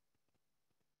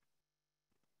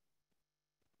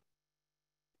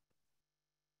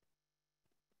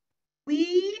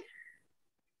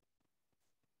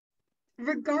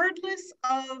 Regardless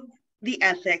of the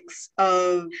ethics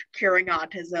of curing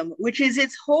autism, which is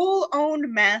its whole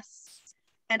own mess,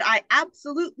 and I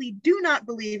absolutely do not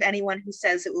believe anyone who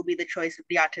says it will be the choice of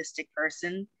the autistic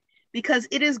person, because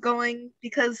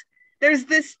there's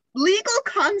this legal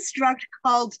construct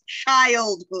called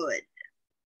childhood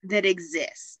that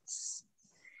exists,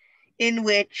 in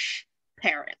which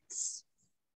parents.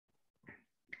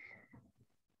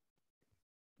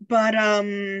 But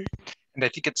And I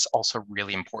think it's also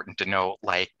really important to note,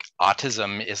 like,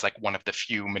 autism is like one of the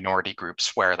few minority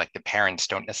groups where like the parents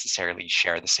don't necessarily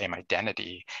share the same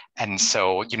identity. And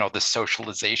so, you know, the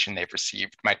socialization they've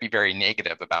received might be very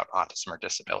negative about autism or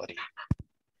disability.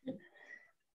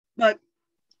 But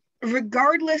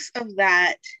regardless of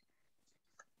that,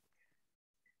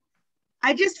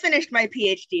 I just finished my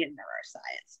PhD in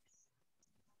neuroscience.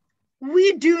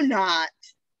 We do not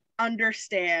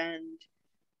understand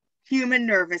human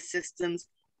nervous systems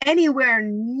anywhere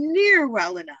near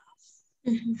well enough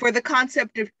for the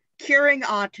concept of curing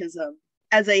autism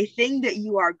as a thing that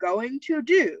you are going to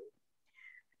do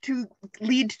to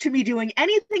lead to me doing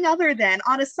anything other than,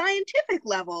 on a scientific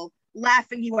level,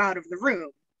 laughing you out of the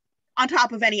room, on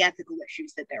top of any ethical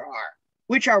issues that there are,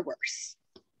 which are worse.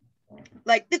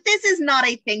 Like, this is not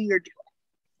a thing you're doing.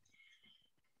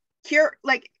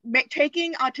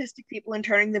 Taking autistic people and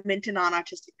turning them into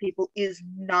non-autistic people is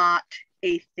not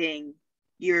a thing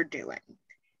you're doing.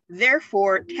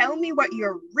 Therefore, tell me what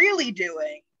you're really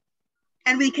doing,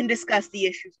 and we can discuss the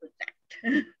issues with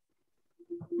that.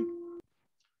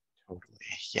 Totally.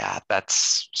 Yeah,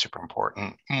 that's super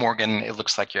important. Morgan, it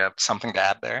looks like you have something to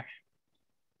add there.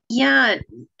 Yeah,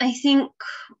 I think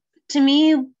to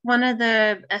me, one of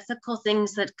the ethical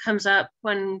things that comes up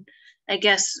when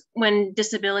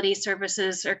disability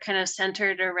services are kind of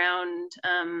centered around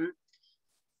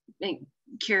like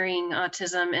curing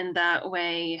autism in that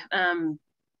way.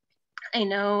 I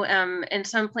know in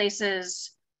some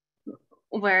places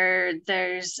where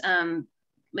there's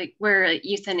where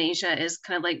euthanasia is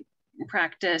kind of like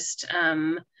practiced,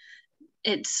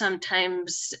 it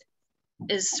sometimes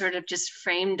is sort of just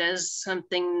framed as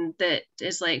something that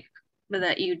is like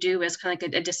that you do as kind of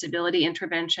like a disability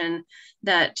intervention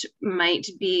that might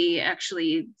be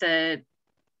actually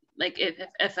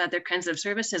if other kinds of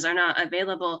services are not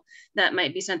available, that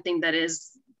might be something that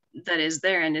is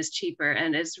there and is cheaper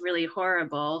and is really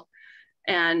horrible.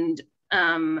 And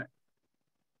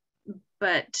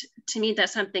but to me,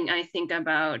 that's something I think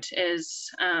about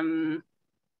is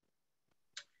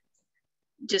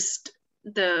just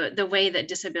the way that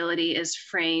disability is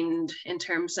framed in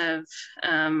terms of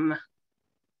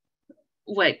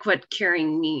what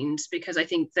curing means, because I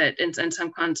think that in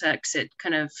some contexts it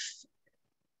kind of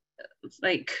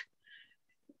like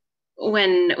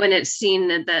when it's seen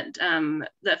that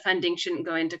that funding shouldn't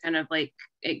go into kind of like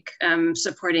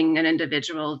supporting an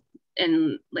individual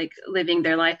in like living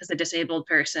their life as a disabled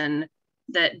person,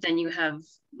 that then you have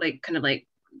like kind of like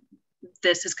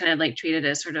this is kind of like treated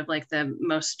as sort of like the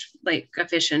most like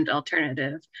efficient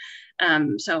alternative.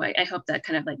 So I hope that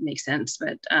kind of like makes sense,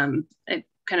 but I've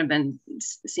kind of been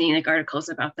seeing like articles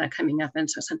about that coming up, and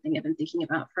so something I've been thinking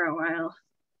about for a while.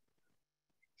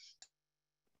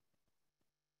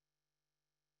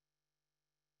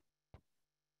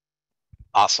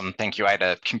 Awesome, thank you. I had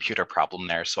a computer problem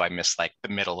there, so I missed like the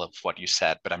middle of what you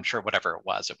said, but I'm sure whatever it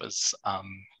was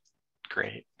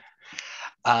great.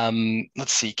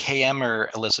 Let's see, KM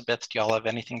or Elizabeth, do y'all have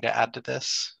anything to add to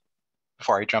this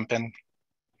before I jump in?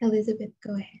 Elizabeth,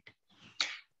 go ahead.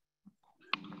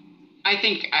 I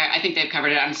think they've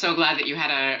covered it. I'm so glad that you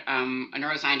had a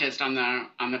neuroscientist on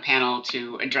the panel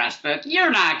to address the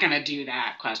 "you're not going to do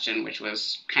that" question, which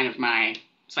was kind of my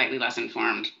slightly less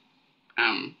informed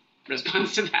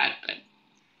response to that. But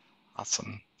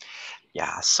awesome.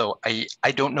 Yeah, so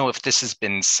I don't know if this has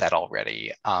been said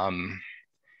already.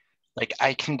 Like,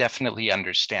 I can definitely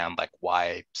understand like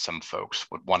why some folks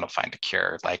would want to find a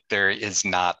cure. Like, there is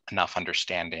not enough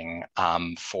understanding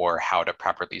for how to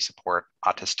properly support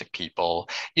autistic people,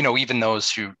 you know, even those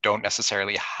who don't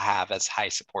necessarily have as high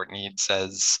support needs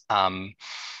as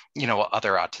you know,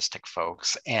 other autistic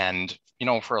folks. And, you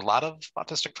know, for a lot of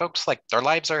autistic folks, like, their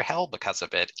lives are hell because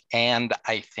of it. And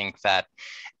I think that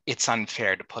it's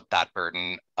unfair to put that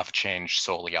burden of change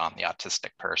solely on the autistic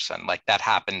person. Like, that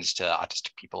happens to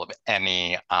autistic people of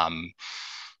any,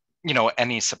 you know,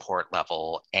 any support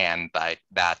level. And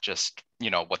that just, you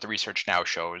know, what the research now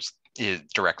shows is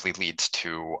directly leads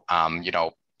to, you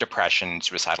know, depression,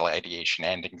 suicidal ideation,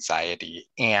 and anxiety.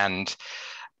 And,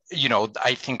 you know,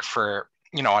 I think for,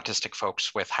 you know, autistic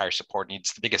folks with higher support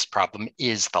needs, the biggest problem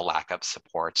is the lack of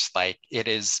supports. Like, it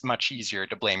is much easier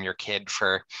to blame your kid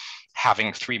for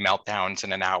having 3 meltdowns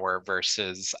in an hour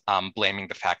versus blaming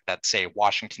the fact that, say,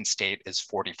 Washington State is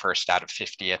 41st out of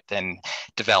 50th in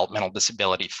developmental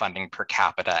disability funding per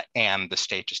capita, and the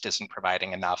state just isn't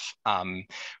providing enough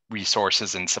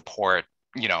resources and support,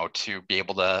 you know, to be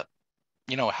able to,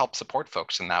 you know, help support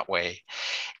folks in that way.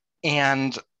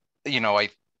 And, you know,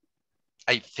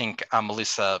 I think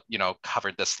Melissa, you know,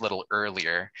 covered this a little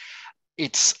earlier.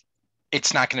 It's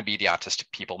it's not going to be the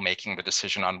autistic people making the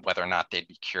decision on whether or not they'd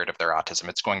be cured of their autism.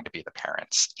 It's going to be the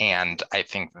parents. And I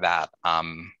think that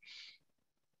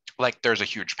like there's a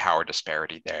huge power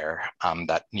disparity there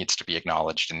that needs to be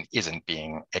acknowledged and isn't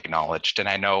being acknowledged. And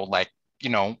I know, like, you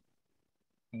know,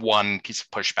 one piece of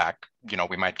pushback, you know,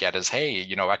 we might get is, hey,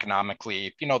 you know,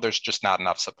 economically, you know, there's just not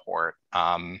enough support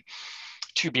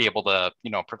to be able to,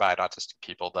 you know, provide autistic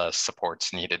people the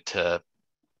supports needed to,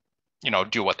 you know,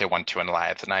 do what they want to in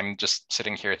life. And I'm just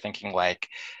sitting here thinking, like,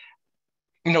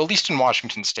 you know, at least in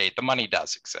Washington state, the money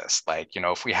does exist. Like, you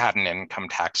know, if we had an income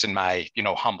tax, in my, you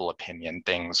know, humble opinion,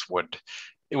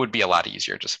 it would be a lot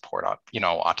easier to support, you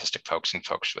know, autistic folks and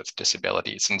folks with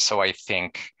disabilities. And so I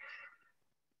think,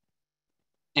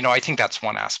 you know, I think that's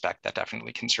one aspect that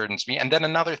definitely concerns me. And then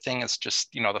another thing is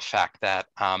just, you know, the fact that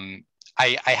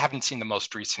I haven't seen the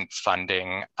most recent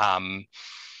funding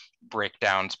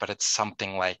breakdowns, but it's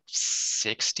something like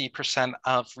 60%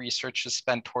 of research is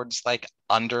spent towards like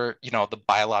under, you know, the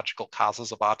biological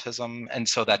causes of autism. And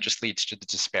so that just leads to the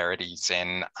disparities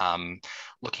in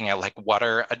looking at like what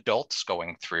are adults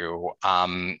going through,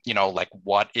 you know, like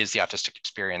what is the autistic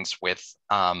experience with,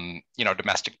 you know,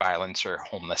 domestic violence or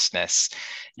homelessness,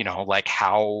 you know, like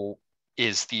how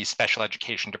is the special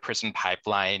education to prison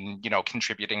pipeline, you know,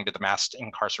 contributing to the mass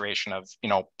incarceration of, you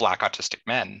know, Black autistic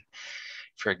men,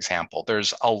 for example.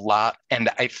 There's a lot, and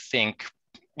I think,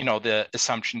 you know, the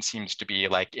assumption seems to be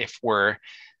like if we're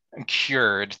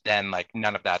cured, then like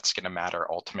none of that's going to matter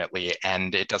ultimately,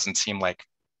 and it doesn't seem like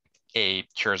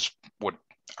cures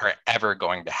are ever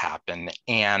going to happen.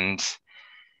 And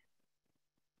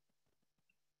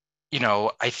you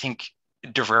know, I think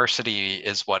diversity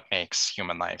is what makes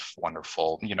human life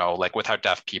wonderful. You know, like without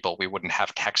deaf people, we wouldn't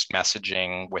have text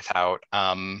messaging. Without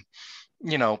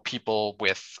you know, people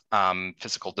with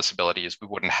physical disabilities, we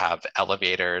wouldn't have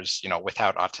elevators. You know,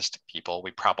 without autistic people, we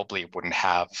probably wouldn't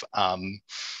have,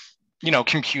 you know,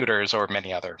 computers or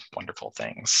many other wonderful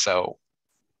things. So,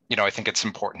 you know, I think it's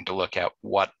important to look at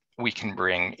what we can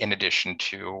bring in addition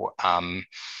to,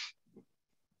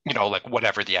 you know, like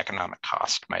whatever the economic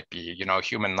cost might be. You know,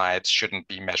 human lives shouldn't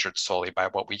be measured solely by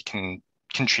what we can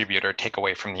contribute or take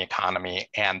away from the economy.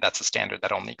 And that's a standard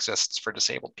that only exists for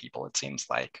disabled people, it seems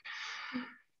like.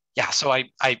 Yeah, so I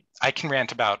can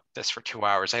rant about this for 2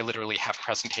 hours. I literally have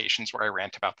presentations where I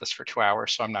rant about this for 2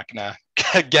 hours, so I'm not gonna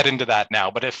get into that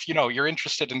now. But if, you know, you're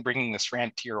interested in bringing this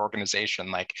rant to your organization,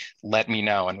 like, let me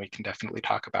know and we can definitely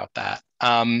talk about that.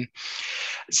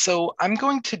 So I'm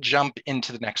going to jump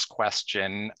into the next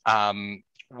question,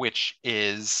 which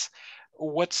is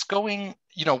what's going,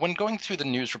 you know, when going through the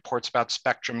news reports about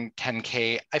Spectrum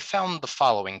 10K, I found the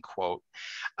following quote.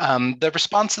 The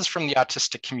responses from the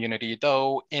autistic community,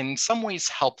 though in some ways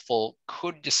helpful,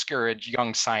 could discourage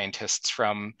young scientists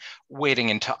from wading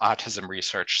into autism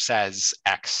research, says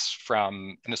X,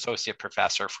 from an associate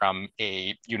professor from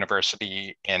a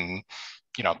university in,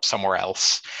 you know, somewhere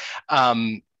else.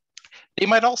 They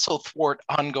might also thwart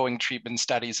ongoing treatment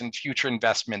studies and future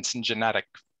investments in genetic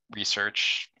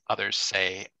research, others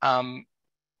say.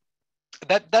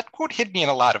 That quote hit me in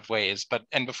a lot of ways,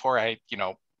 and before I, you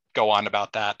know, go on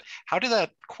about that, how did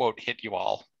that quote hit you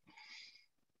all?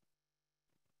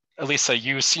 Elisa,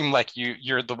 you seem like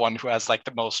you're the one who has like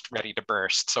the most ready to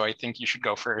burst, so I think you should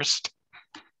go first.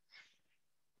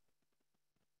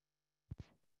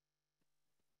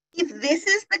 If this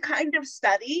is the kind of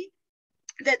study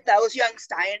that those young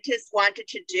scientists wanted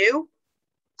to do,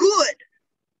 good.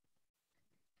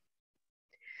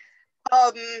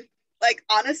 Like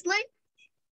honestly,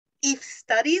 if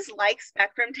studies like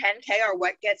Spectrum 10K are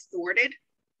what gets thwarted,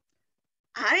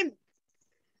 I'm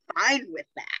fine with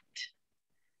that.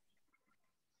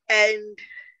 And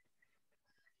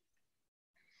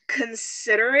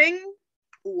considering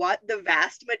what the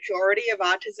vast majority of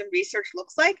autism research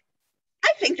looks like,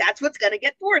 I think that's what's going to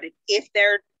get thwarted. If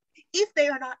they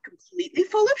are not completely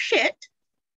full of shit,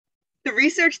 the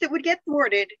research that would get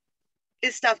thwarted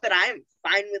is stuff that I'm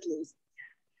fine with losing.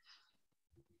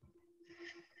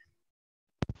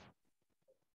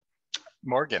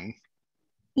 Morgan.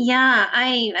 Yeah,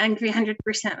 I agree 100%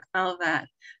 with all of that.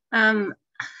 I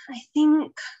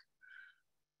think,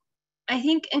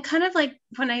 and kind of like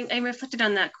when I reflected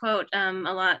on that quote a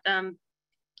lot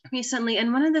recently,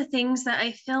 and one of the things that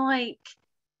I feel like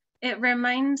it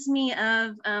reminds me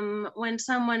of when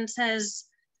someone says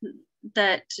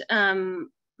that,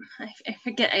 I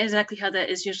forget exactly how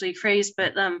that is usually phrased,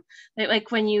 but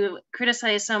like when you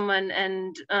criticize someone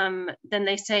and then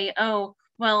they say, oh,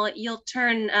 well, you'll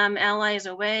turn allies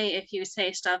away if you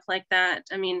say stuff like that.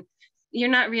 I mean, you're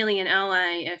not really an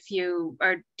ally if you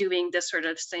are doing this sort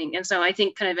of thing. And so I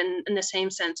think kind of in the same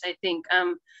sense, I think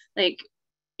like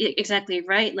exactly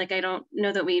right. Like, I don't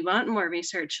know that we want more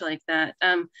research like that.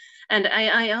 And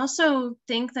I also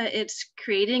think that it's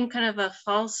creating kind of a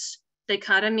false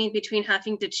dichotomy between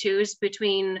having to choose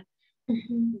between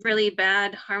really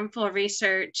bad, harmful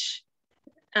research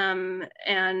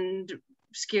and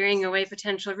scaring away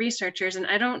potential researchers. And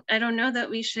I don't know that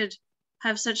we should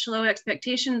have such low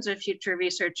expectations of future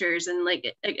researchers and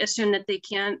like assume that they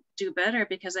can't do better,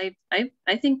 because I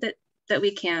think that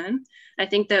we can. I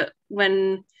think that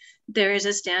when there is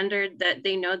a standard that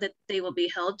they know that they will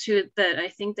be held to, that I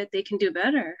think that they can do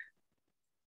better.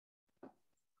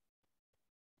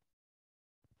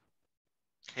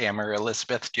 Hey, Emma or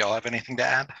Elizabeth, do y'all have anything to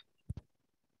add?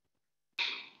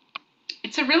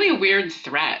 It's a really weird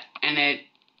threat, and it,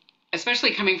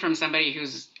 especially coming from somebody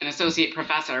who's an associate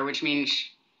professor, which means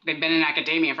they've been in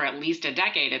academia for at least a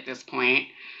decade at this point.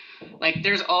 Like,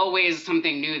 there's always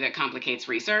something new that complicates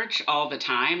research all the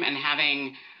time, and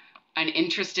having an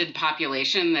interested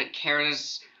population that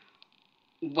cares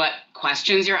what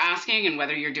questions you're asking and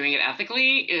whether you're doing it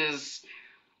ethically is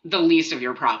the least of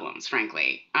your problems,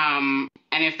 frankly.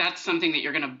 And if that's something that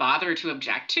you're going to bother to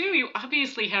object to, you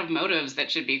obviously have motives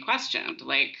that should be questioned.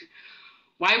 Like,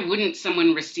 why wouldn't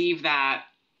someone receive that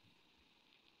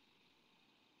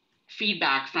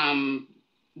feedback from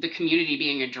the community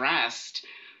being addressed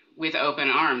with open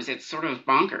arms? It's sort of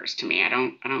bonkers to me. I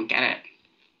don't get it.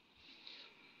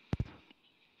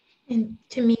 And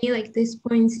to me, like, this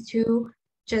points to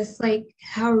just like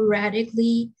how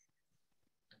radically,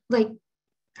 like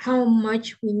how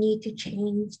much we need to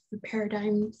change the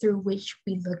paradigm through which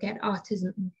we look at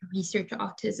autism and research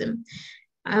autism.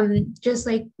 Just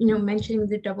like, mentioning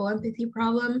the double empathy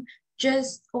problem,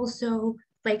 just also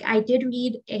like I did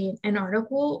read an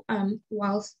article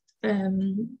whilst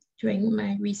doing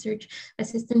my research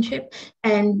assistantship,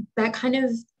 and that kind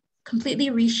of completely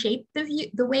reshaped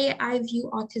the way I view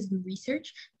autism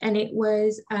research. And it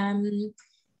was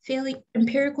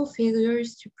empirical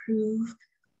failures to prove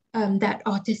that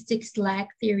autistics lack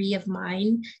theory of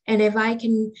mind. And if I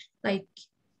can like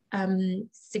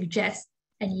suggest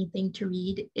anything to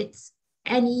read, it's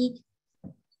any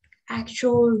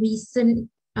actual recent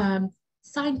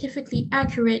scientifically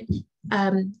accurate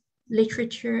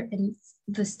literature and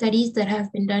the studies that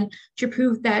have been done to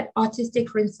prove that autistic,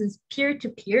 for instance,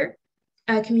 peer-to-peer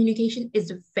communication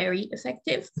is very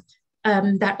effective.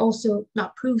 That also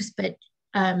not proves, but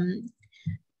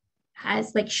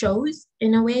has like shows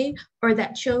in a way, or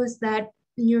that shows that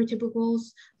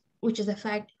neurotypicals, which is a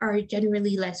fact, are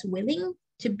generally less willing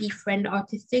to befriend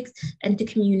autistics and to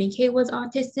communicate with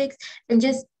autistics. And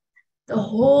just the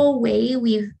whole way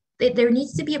there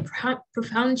needs to be a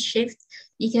profound shift,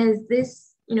 because this,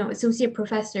 associate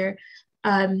professor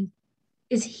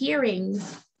is hearing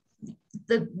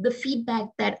the feedback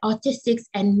that autistics,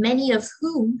 and many of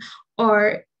whom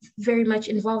are very much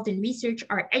involved in research,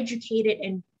 are educated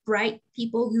and bright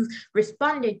people who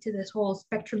responded to this whole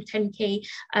Spectrum 10K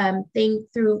thing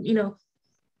through,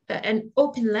 and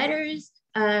open letters,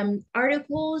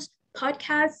 articles,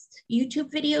 podcasts,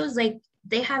 YouTube videos. Like,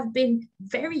 they have been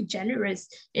very generous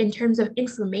in terms of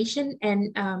information,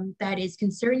 and that is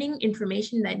concerning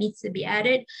information that needs to be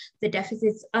added, the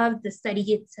deficits of the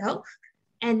study itself.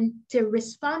 And to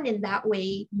respond in that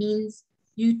way means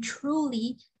you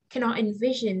truly cannot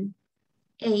envision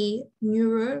a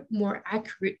newer, more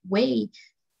accurate way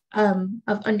of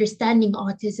understanding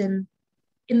autism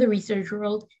in the research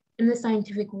world, in the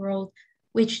scientific world,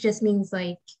 which just means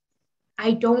like,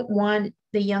 I don't want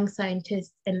the young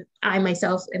scientists, and I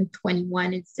myself am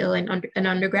 21 and still an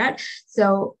undergrad.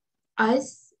 So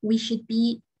we should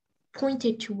be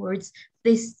pointed towards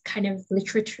this kind of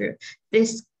literature,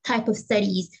 this type of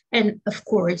studies, and of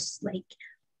course, like,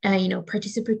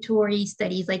 participatory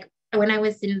studies. Like, when I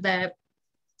was in the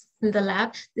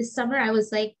lab this summer, I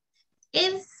was like,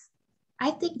 I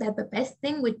think that the best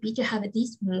thing would be to have at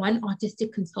least one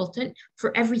autistic consultant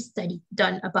for every study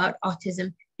done about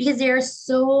autism, because there are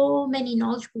so many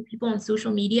knowledgeable people on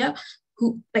social media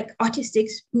who, like,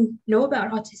 autistics, who know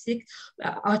about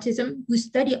autism, who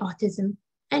study autism,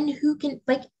 and who can,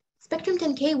 like, Spectrum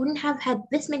 10K wouldn't have had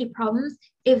this many problems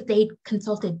if they'd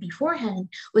consulted beforehand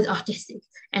with autistics.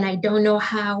 And I don't know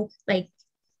how, like,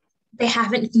 they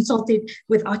haven't consulted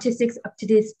with autistics up to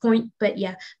this point, but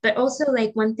yeah. But also,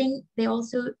 like, one thing, they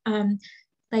also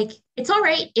like, it's all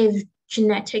right if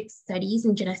genetic studies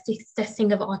and genetic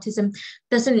testing of autism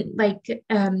doesn't like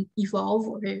evolve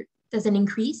or doesn't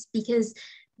increase, because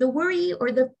the worry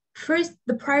or the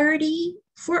priority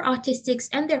for autistics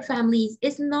and their families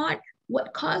is not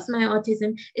what caused my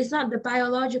autism is not the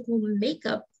biological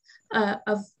makeup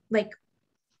of like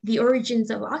the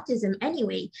origins of autism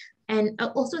anyway. And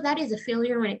also that is a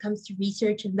failure when it comes to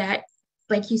research, and that,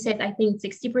 like you said, I think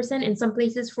 60% in some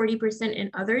places, 40% in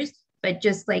others, but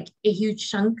just like a huge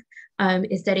chunk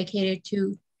is dedicated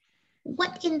to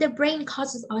what in the brain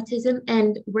causes autism.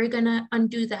 And we're gonna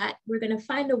undo that. We're gonna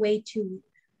find a way to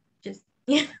just,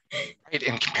 yeah. Right,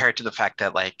 and compared to the fact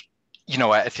that, like,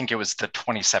 I think it was the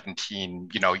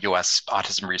 2017, US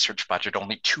autism research budget,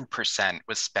 only 2%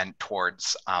 was spent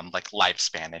towards like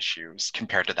lifespan issues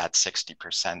compared to that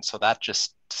 60%. So that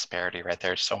just disparity right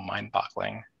there is so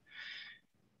mind-boggling.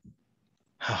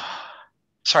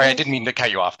 Sorry, I didn't mean to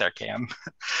cut you off there, Cam.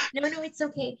 No, it's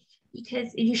okay,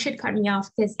 because you should cut me off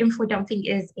because info dumping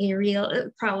is a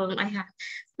real problem I have.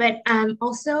 But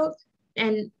also,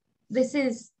 and this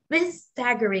is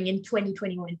staggering in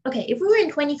 2021. Okay, if we were in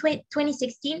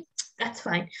 2016, that's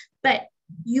fine. But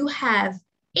you have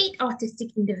 8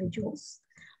 autistic individuals,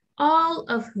 all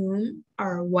of whom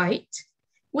are white,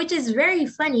 which is very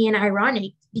funny and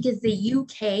ironic because the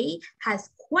UK has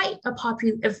quite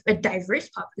a diverse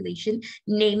population,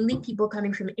 namely people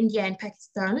coming from India and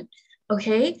Pakistan,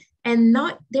 okay? And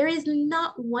there is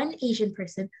not one Asian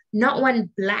person, not one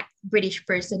Black British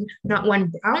person, not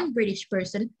one brown British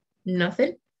person,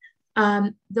 nothing.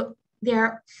 There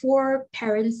are 4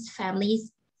 parents,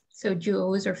 families, so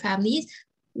duos or families,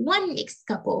 1 mixed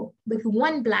couple with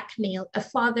 1 Black male, a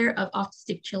father of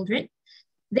autistic children.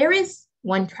 There is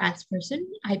 1 trans person,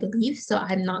 I believe, so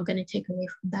I'm not going to take away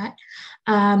from that.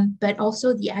 But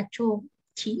also the actual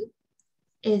team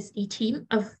is a team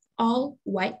of all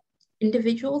white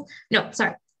individuals. No,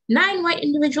 sorry, 9 white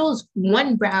individuals,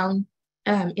 1 brown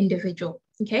individual,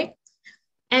 okay?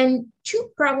 And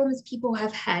 2 problems people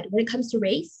have had when it comes to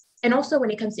race and also when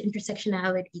it comes to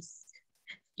intersectionalities.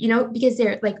 Because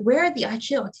they're like, where are the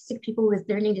actual autistic people with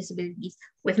learning disabilities,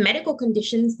 with medical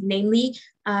conditions, namely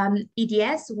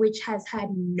EDS, which has had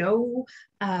no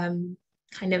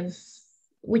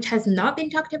which has not been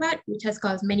talked about, which has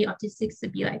caused many autistics to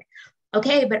be like,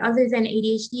 okay, but other than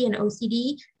ADHD and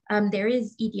OCD, there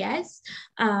is EDS,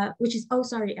 which is,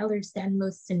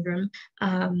 Ehlers-Danlos syndrome.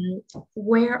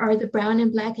 Where are the brown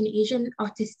and Black and Asian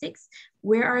autistics?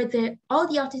 Where are all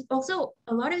the autistics? Also,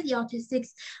 a lot of the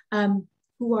autistics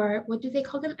who are, what do they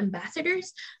call them?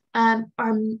 Ambassadors,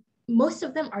 most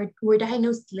of them were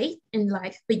diagnosed late in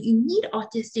life, but you need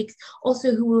autistics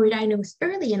also who were diagnosed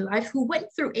early in life, who went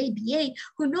through ABA,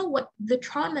 who know what the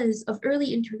traumas of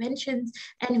early interventions,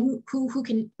 and who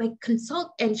can like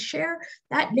consult and share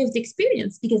that lived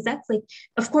experience. Because that's like,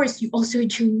 of course, you also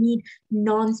do need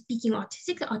non-speaking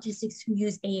autistics who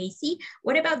use AAC.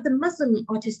 What about the Muslim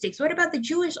autistics? What about the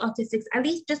Jewish autistics? At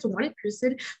least just 1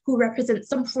 person who represents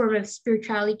some form of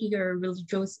spirituality or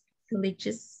religiosity.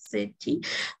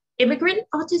 Immigrant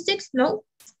autistics? No.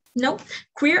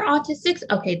 Queer autistics?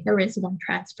 Okay, there is 1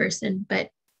 trans person,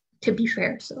 but to be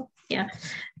fair, so yeah.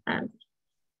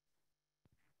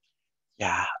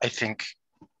 Yeah, I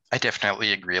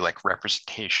definitely agree. Like,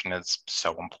 representation is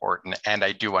so important. And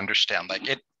I do understand, like,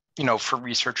 it, for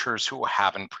researchers who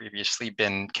haven't previously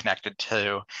been connected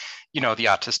to, the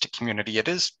autistic community, it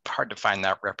is hard to find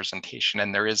that representation.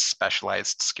 And there is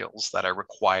specialized skills that are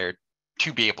required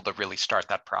to be able to really start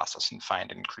that process and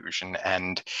find inclusion.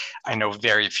 And I know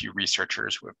very few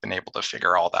researchers who have been able to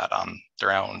figure all that on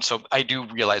their own. So I do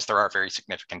realize there are very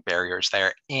significant barriers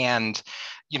there. And,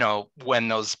 when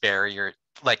those barriers,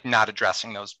 like not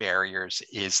addressing those barriers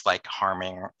is like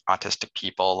harming autistic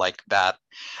people like that,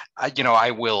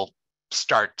 I will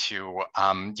start to,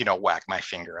 wag my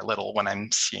finger a little when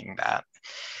I'm seeing that.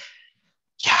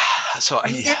 Yeah, so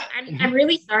I'm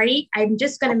really sorry. I'm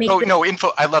just gonna make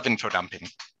I love info dumping.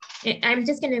 I'm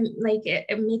just gonna make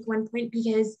 1 point,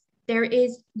 because there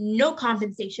is no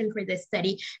compensation for this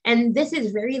study, and this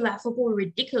is very laughable,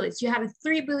 ridiculous. You have a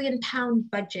 £3 billion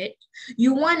budget.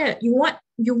 You want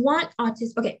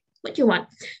autism. Okay, what do you want?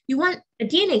 You want a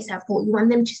DNA sample. You want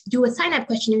them to do a sign-up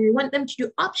questionnaire. You want them to do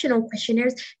optional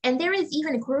questionnaires. And there is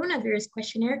even a coronavirus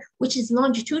questionnaire, which is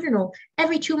longitudinal,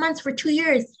 every 2 months for 2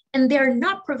 years. And they're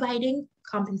not providing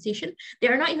compensation.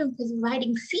 They're not even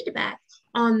providing feedback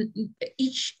on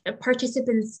each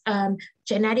participant's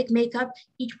genetic makeup,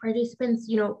 each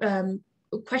participant's,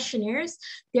 questionnaires.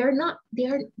 There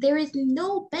is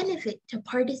no benefit to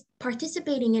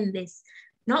participating in this.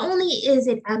 Not only is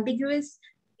it ambiguous,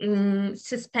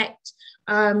 suspect,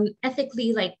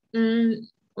 ethically, like,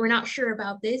 we're not sure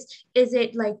about this. Is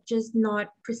it like just not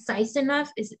precise enough?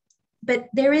 But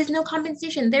there is no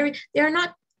compensation. They're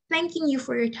not thanking you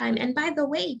for your time. And by the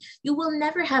way, you will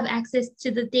never have access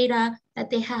to the data that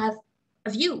they have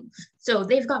of you. So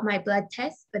they've got my blood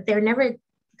test, but they're never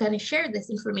going to share this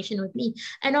information with me.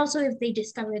 And also, if they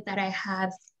discover that I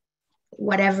have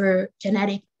whatever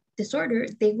genetic disorder,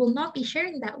 they will not be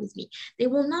sharing that with me. They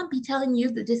will not be telling you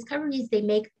the discoveries they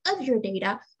make of your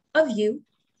data, of you,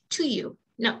 to you.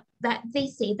 No, that they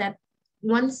say that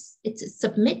once it's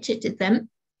submitted to them,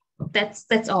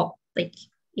 that's all. Like,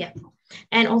 yeah.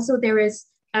 And also there is,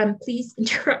 please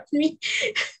interrupt me.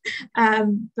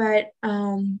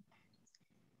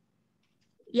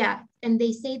 Yeah, and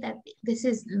they say that this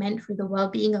is meant for the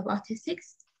well-being of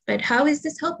autistics, but how is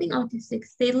this helping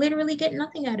autistics? They literally get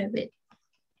nothing out of it.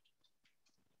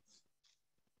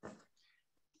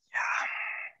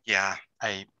 Yeah,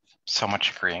 I so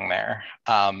much agreeing there.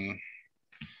 And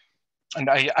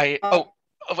oh,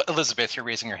 Elizabeth, you're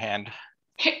raising your hand.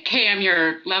 KM,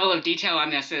 your level of detail on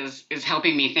this is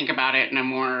helping me think about it in a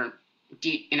more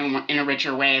deep, in a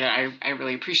richer way that I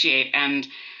really appreciate. And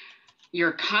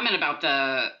your comment about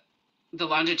the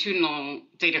longitudinal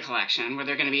data collection, where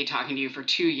they're going to be talking to you for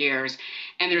 2 years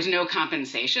and there's no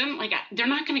compensation, like they're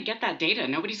not going to get that data.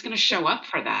 Nobody's going to show up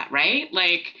for that, right?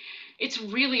 Like it's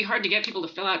really hard to get people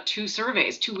to fill out 2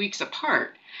 surveys 2 weeks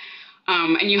apart.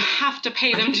 And you have to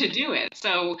pay them to do it.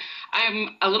 So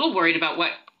I'm a little worried about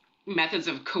what methods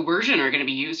of coercion are going to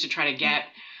be used to try to get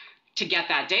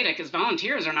that data, because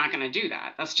volunteers are not going to do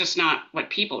that. That's just not what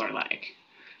people are like.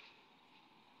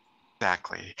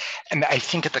 Exactly. And I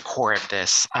think at the core of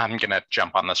this, I'm going to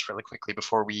jump on this really quickly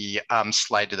before we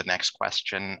slide to the next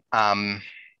question.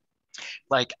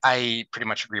 Like, I pretty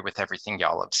much agree with everything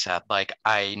y'all have said. Like,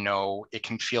 I know it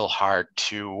can feel hard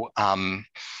to,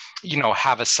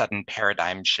 have a sudden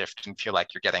paradigm shift and feel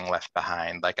like you're getting left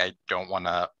behind. Like, I don't want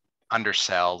to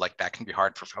undersell, like that can be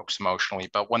hard for folks emotionally,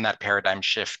 but when that paradigm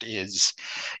shift is,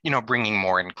 bringing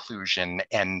more inclusion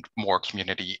and more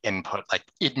community input, like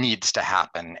it needs to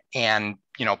happen. And,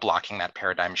 blocking that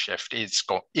paradigm shift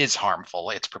is harmful.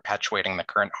 It's perpetuating the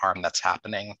current harm that's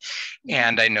happening.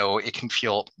 And I know it can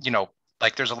feel,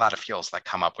 like there's a lot of feels that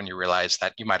come up when you realize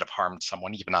that you might have harmed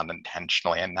someone even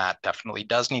unintentionally, and that definitely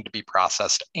does need to be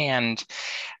processed. And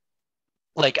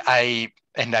like I'm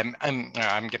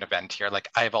gonna vent here. Like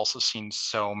I've also seen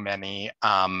so many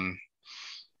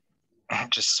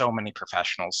just so many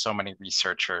professionals, so many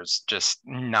researchers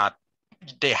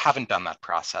they haven't done that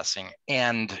processing,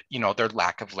 and their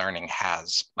lack of learning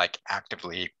has like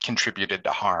actively contributed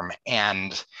to harm,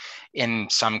 and in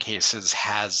some cases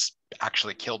has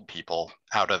actually killed people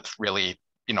out of really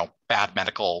bad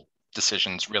medical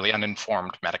decisions, really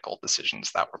uninformed medical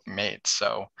decisions that were made.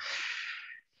 So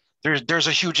there's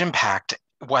a huge impact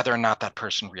whether or not that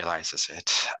person realizes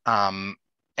it.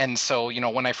 And so,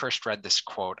 when I first read this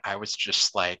quote, I was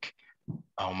just like,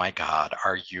 oh my God,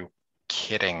 are you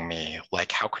kidding me?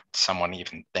 Like, how could someone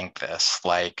even think this?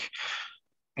 Like,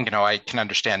 I can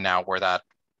understand now where that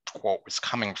quote was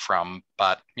coming from,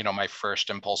 but my first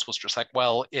impulse was just like,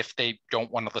 well, if they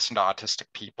don't want to listen to autistic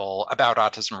people about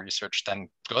autism research, then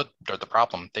good, they're the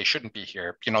problem. They shouldn't be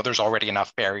here. There's already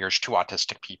enough barriers to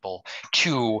autistic people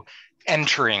to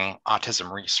entering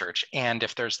autism research. And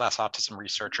if there's less autism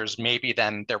researchers, maybe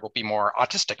then there will be more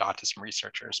autism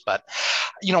researchers. But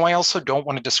I also don't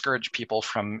want to discourage people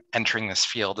from entering this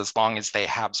field as long as they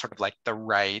have sort of like the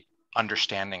right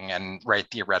understanding and right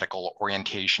theoretical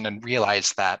orientation, and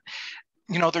realize that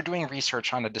they're doing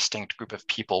research on a distinct group of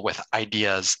people with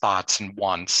ideas, thoughts, and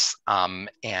wants,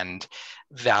 and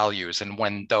values. And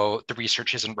when though the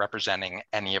research isn't representing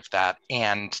any of that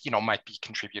and might be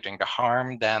contributing to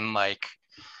harm, then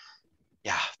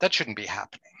yeah, that shouldn't be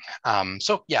happening.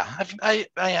 So yeah, I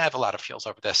have a lot of feels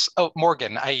over this. Oh,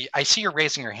 Morgan, I see you're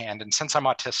raising your hand, and since I'm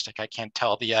autistic, I can't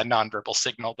tell the nonverbal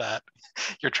signal that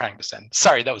you're trying to send.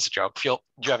 Sorry, that was a joke. Do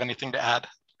you have anything to add?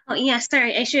 Oh yeah,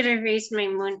 sorry, I should have raised my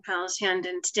moon pal's hand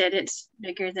instead. It's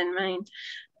bigger than mine.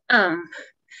 Oh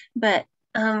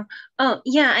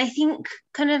yeah, I think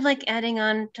kind of like adding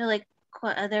on to like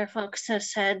what other folks have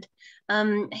said.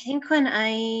 I think when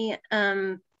I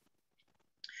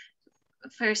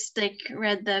first like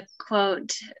read the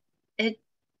quote, it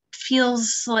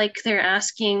feels like they're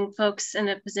asking folks in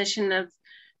a position of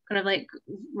kind of like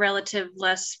relative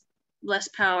less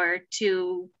power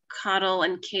to coddle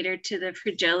and cater to the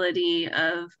fragility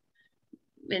of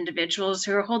individuals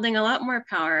who are holding a lot more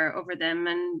power over them,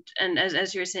 and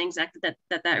as you're saying, Zach,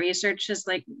 that research has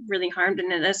like really harmed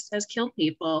and it has killed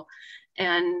people.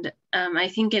 And I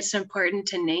think it's important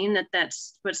to name that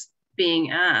that's what's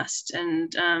being asked,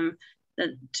 and that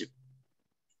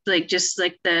like just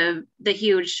like the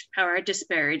huge power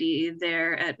disparity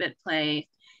there at play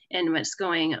and what's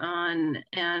going on.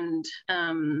 And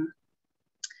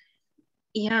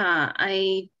yeah,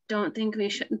 I don't think we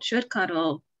should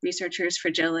coddle researchers'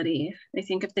 fragility. I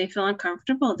think if they feel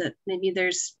uncomfortable, that maybe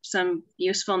there's some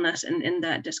usefulness in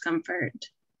that discomfort.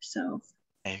 So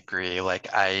I agree. Like,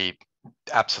 I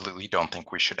absolutely don't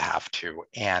think we should have to.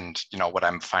 And, what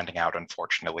I'm finding out,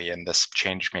 unfortunately, in this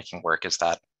change-making work is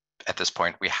that at this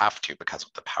point we have to, because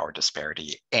of the power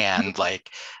disparity. And like,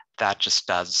 that just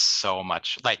does so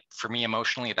much, like for me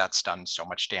emotionally, that's done so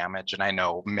much damage. And I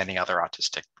know many other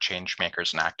autistic change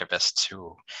makers and activists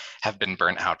who have been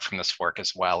burnt out from this work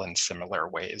as well in similar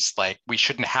ways. Like, we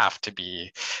shouldn't have to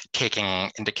be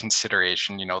taking into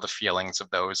consideration, the feelings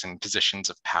of those in positions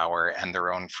of power and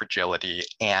their own fragility.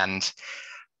 And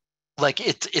like,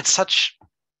 it's such,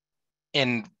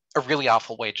 in a really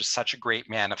awful way, just such a great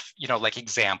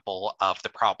example of the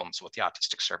problems with the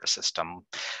autistic service system.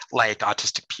 Like,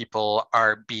 autistic people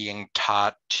are being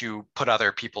taught to put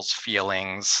other people's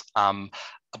feelings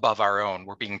above our own.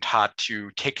 We're being taught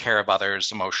to take care of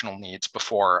others' emotional needs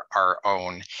before our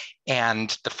own.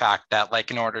 And the fact that, like,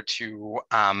 in order to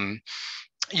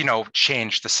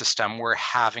change the system, we're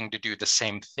having to do the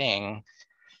same thing.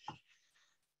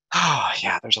 Oh,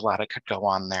 yeah, there's a lot that could go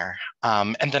on there.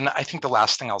 And then I think the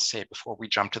last thing I'll say before we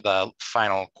jump to the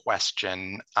final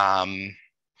question, like,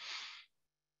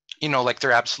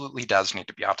 there absolutely does need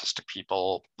to be autistic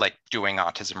people like doing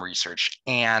autism research.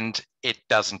 And it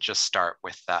doesn't just start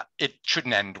with that. It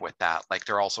shouldn't end with that. Like,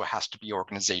 there also has to be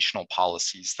organizational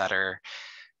policies that are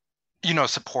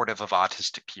supportive of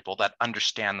autistic people, that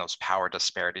understand those power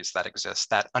disparities that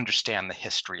exist, that understand the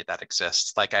history that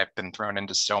exists. Like, I've been thrown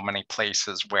into so many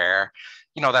places where,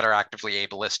 that are actively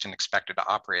ableist and expected to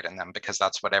operate in them because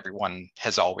that's what everyone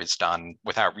has always done,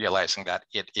 without realizing that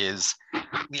it is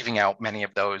leaving out many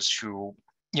of those who,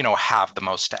 have the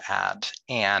most to add.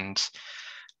 And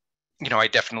I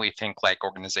definitely think like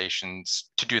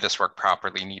organizations, to do this work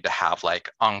properly, need to have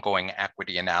like ongoing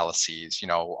equity analyses,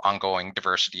 ongoing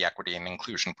diversity, equity, and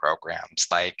inclusion programs.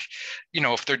 Like,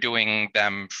 if they're doing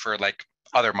them for like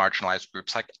other marginalized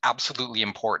groups, like, absolutely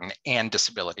important. And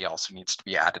disability also needs to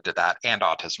be added to that, and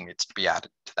autism needs to be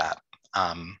added to that.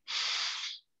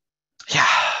 Yeah,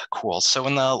 cool. So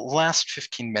in the last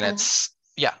 15 minutes,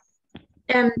 yeah.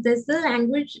 Does the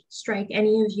language strike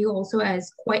any of you also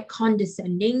as quite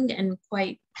condescending and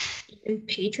quite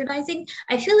patronizing?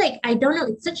 I feel like, I don't know,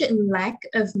 it's such a lack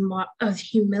of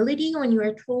humility when you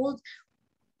are told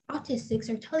autistics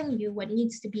are telling you what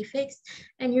needs to be fixed,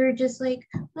 and you're just like,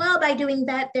 well, by doing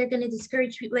that, they're going to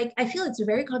discourage people. Like, I feel it's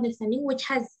very condescending, which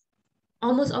has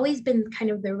almost always been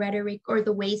kind of the rhetoric or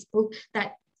the way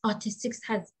that autistics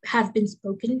have been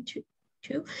spoken to.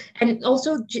 And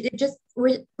also just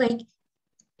like,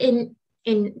 in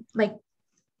like,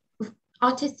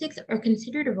 autistics are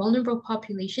considered a vulnerable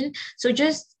population. So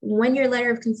just when your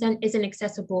letter of consent isn't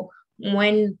accessible,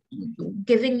 when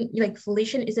giving like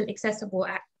volition isn't accessible,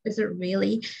 you're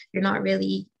not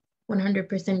really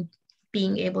 100%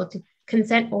 being able to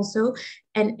consent also.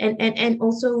 And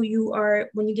also,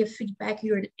 when you give feedback,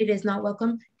 it is not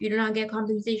welcome. You do not get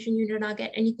compensation. You do not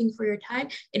get anything for your time.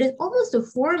 It is almost a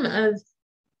form of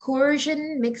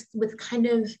coercion mixed with kind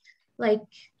of like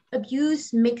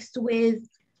abuse, mixed with,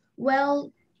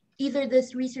 well, either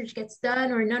this research gets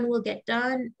done or none will get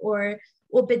done, or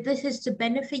well, but this is to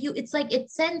benefit you. It's like, it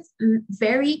sends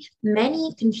very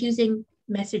many confusing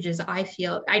messages. I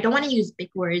feel, I don't want to use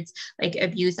big words like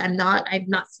abuse. I'm not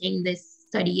saying this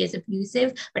study is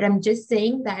abusive, but I'm just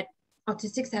saying that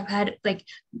autistics have had like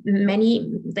many,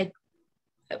 like,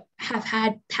 have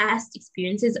had past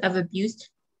experiences of abuse,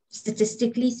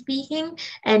 statistically speaking.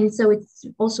 And so it's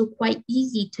also quite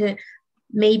easy to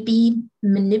maybe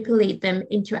manipulate them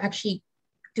into actually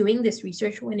doing this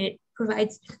research when it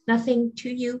provides nothing to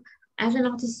you as an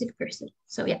autistic person.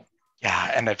 So yeah.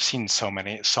 Yeah, and I've seen so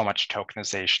much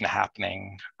tokenization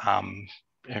happening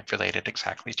related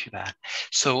exactly to that.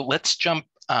 So let's jump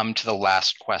to the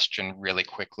last question really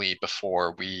quickly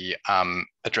before we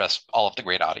address all of the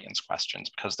great audience questions,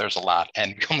 because there's a lot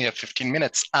and we only have 15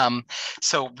 minutes.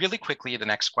 So really quickly, the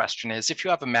next question is, if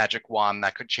you have a magic wand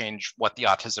that could change what the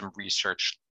autism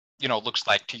research looks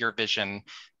like to your vision,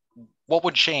 what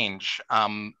would change?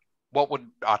 What would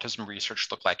autism research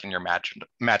look like in your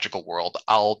magical world?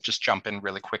 I'll just jump in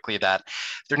really quickly that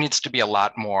there needs to be a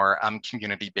lot more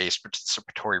community-based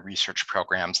participatory research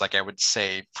programs. Like, I would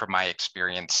say, from my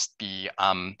experience, the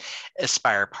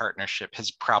Aspire partnership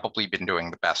has probably been doing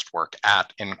the best work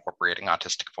at incorporating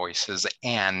autistic voices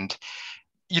and,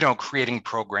 creating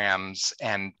programs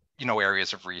and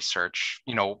areas of research,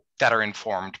 that are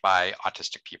informed by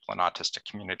autistic people and autistic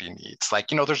community needs. Like,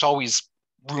 there's always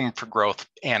room for growth.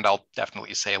 And I'll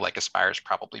definitely say like Aspire's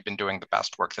probably been doing the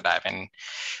best work that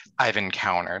I've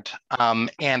encountered.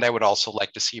 And I would also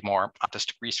like to see more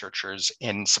autistic researchers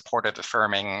in support of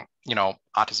affirming,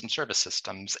 autism service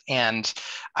systems. And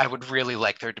I would really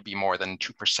like there to be more than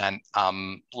 2%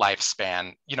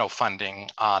 lifespan, funding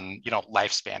on,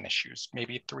 lifespan issues,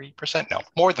 maybe 3%, no,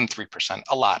 more than 3%,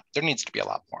 a lot. There needs to be a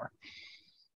lot more.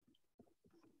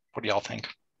 What do y'all think?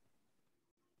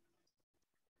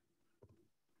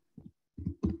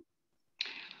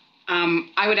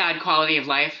 I would add quality of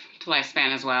life to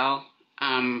lifespan as well.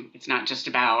 It's not just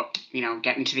about,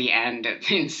 getting to the end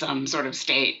in some sort of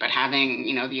state, but having,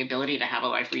 the ability to have a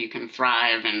life where you can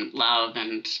thrive and love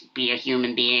and be a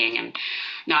human being and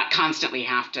not constantly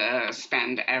have to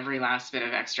spend every last bit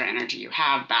of extra energy you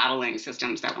have battling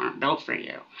systems that weren't built for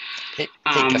you. Hey,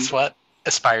 guess what?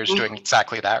 Aspire's doing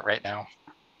exactly that right now.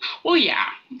 Well, yeah,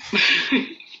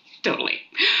 totally.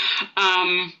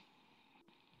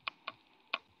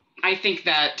 I think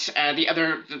that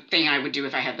the thing I would do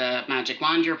if I had the magic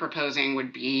wand you're proposing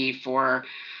would be for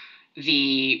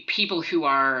the people who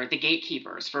are the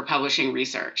gatekeepers for publishing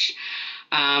research,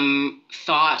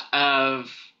 thought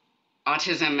of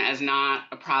autism as not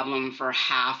a problem for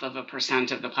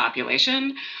 0.5% of the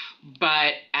population,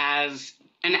 but as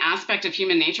an aspect of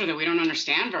human nature that we don't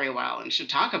understand very well and should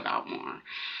talk about more.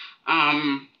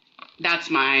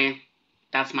 That's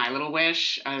my little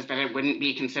wish, is that it wouldn't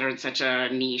be considered such a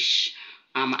niche,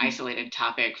 isolated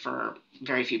topic for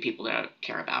very few people to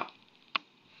care about.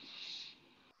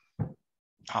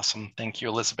 Awesome. Thank you,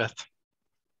 Elizabeth.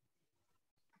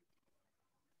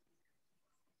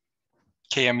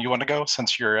 KM, you want to go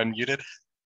since you're unmuted?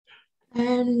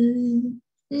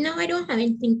 No, I don't have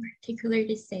anything particular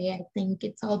to say. I think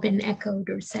it's all been echoed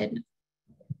or said.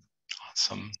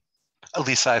 Awesome.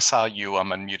 Elisa, I saw you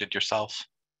unmuted yourself.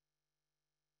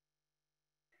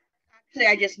 Actually,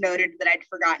 I just noted that I'd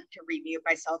forgotten to remute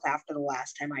myself after the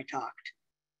last time I talked.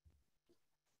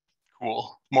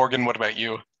 Cool. Morgan, what about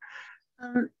you?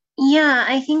 Yeah,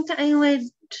 I think I would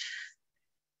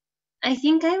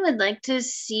like to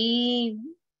see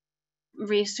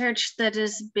research that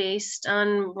is based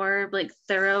on more like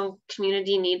thorough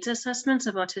community needs assessments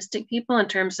of autistic people in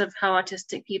terms of how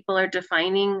autistic people are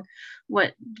defining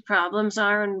what problems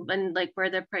are and like where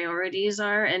their priorities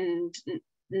are, and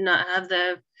not have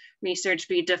the research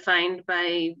be defined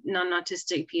by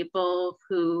non-autistic people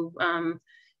who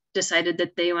decided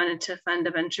that they wanted to fund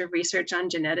a bunch of research on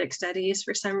genetic studies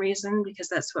for some reason because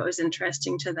that's what was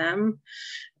interesting to them.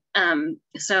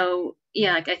 So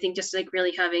yeah, like, I think just like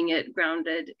really having it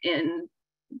grounded in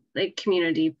like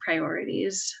community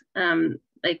priorities,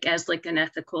 like as like an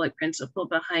ethical like principle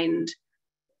behind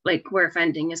like where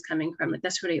funding is coming from. Like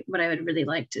that's what I would really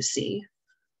like to see,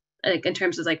 like in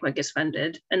terms of like what gets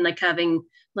funded, and like having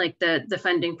like the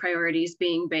funding priorities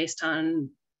being based on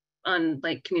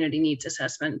like community needs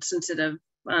assessments instead of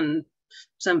on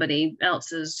somebody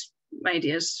else's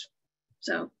ideas.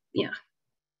 So yeah.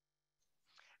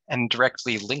 And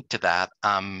directly linked to that,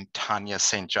 Tanya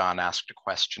St. John asked a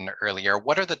question earlier.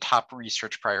 What are the top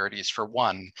research priorities for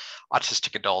 1,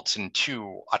 autistic adults, and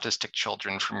 2, autistic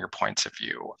children from your points of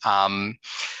view?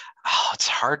 It's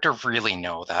hard to really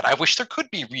know that. I wish there could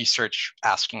be research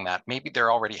asking that. Maybe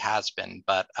there already has been,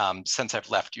 but since I've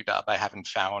left UW, I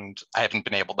haven't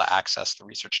been able to access the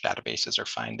research databases or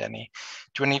find any.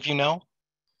 Do any of you know?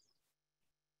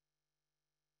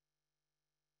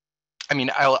 I mean,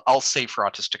 I'll say for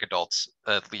autistic adults,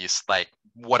 at least, like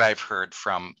what I've heard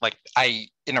from, like I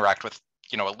interact with,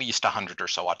 at least 100 or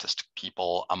so autistic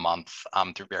people a month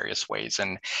through various ways,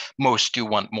 and most do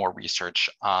want more research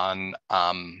on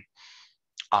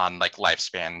like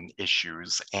lifespan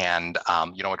issues and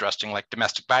addressing like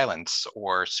domestic violence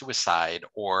or suicide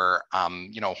or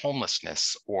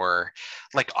homelessness or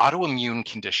like autoimmune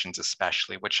conditions,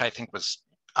 especially, which I think was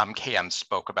KM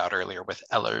spoke about earlier with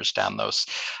Ehlers-Danlos.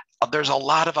 There's a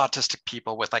lot of autistic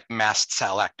people with like mast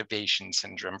cell activation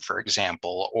syndrome, for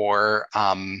example, or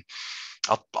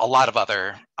a lot of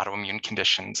other autoimmune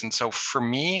conditions. And so for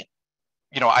me,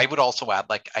 I would also add,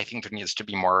 like, I think there needs to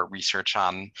be more research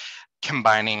on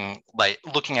combining, like,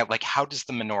 looking at like, how does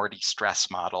the minority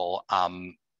stress model,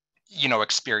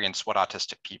 experience what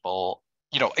autistic people,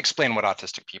 explain what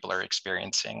autistic people are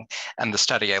experiencing. And the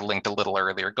study I linked a little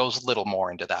earlier goes a little more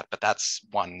into that, but that's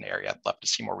one area I'd love to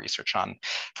see more research on.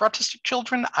 For autistic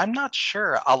children, I'm not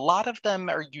sure. A lot of them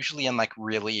are usually in like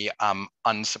really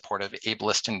unsupportive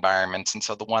ableist environments. And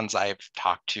so the ones I've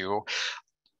talked to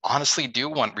honestly do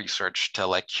want research to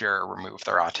like cure or remove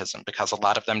their autism, because a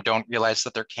lot of them don't realize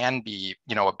that there can be,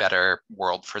 a better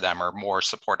world for them or more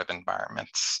supportive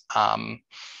environments.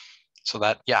 So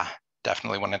that, yeah,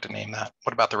 definitely wanted to name that.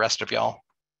 What about the rest of y'all?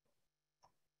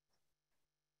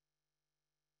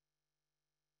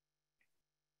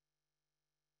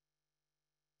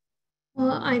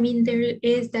 Well, I mean, there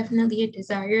is definitely a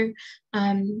desire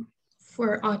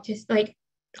for autistics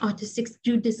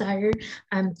do desire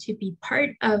to be part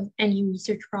of any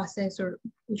research process or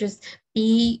just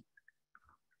be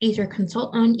either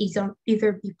consult on,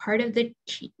 either be part of the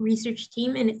research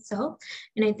team in itself.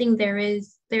 And I think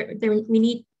we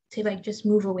need to like just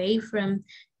move away from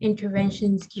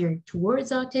interventions geared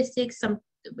towards autistics,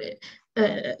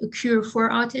 a cure for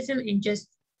autism, and just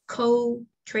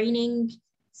co-training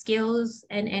skills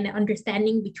and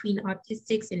understanding between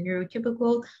autistics and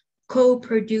neurotypical,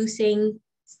 co-producing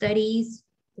studies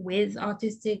with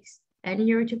autistics and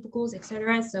neurotypicals,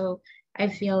 etc. So I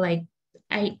feel like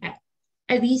I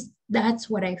at least that's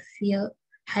what I feel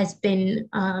has been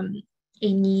a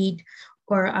need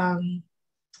or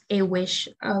a wish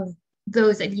of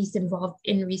those at least involved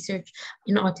in research,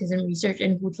 in autism research,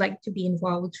 and would like to be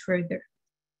involved further.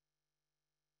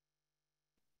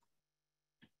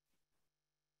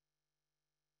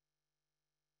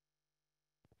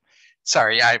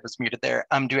 Sorry, I was muted there.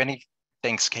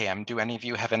 Thanks, KM. Do any of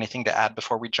you have anything to add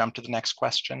before we jump to the next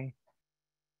question?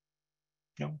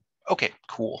 No? Okay,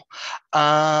 cool.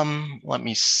 Let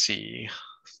me see.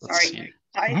 Let's see.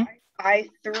 I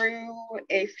threw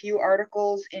a few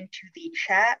articles into the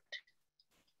chat.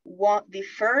 The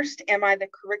first, Am I the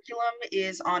Curriculum,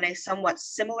 is on a somewhat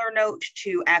similar note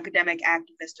to academic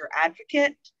activist or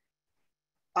advocate,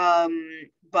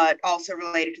 but also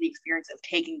related to the experience of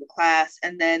taking the class.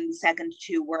 And then the second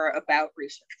two were about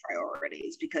research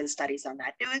priorities because studies on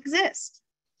that do exist.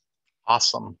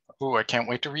 Awesome. Oh, I can't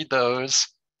wait to read those.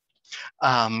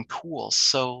 Cool.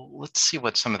 So let's see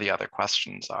what some of the other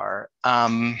questions are.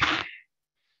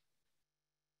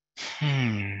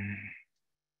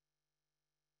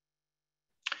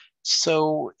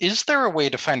 So is there a way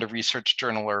to find a research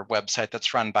journal or website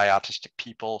that's run by autistic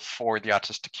people for the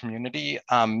autistic community?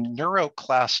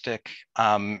 Neuroclastic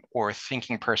or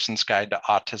Thinking Person's Guide to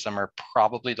Autism are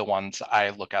probably the ones I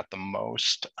look at the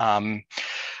most.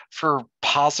 For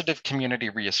positive community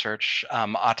research,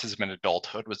 Autism in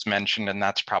Adulthood was mentioned, and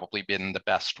that's probably been the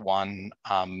best one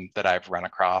that I've run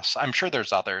across. I'm sure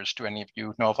there's others. Do any of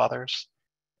you know of others?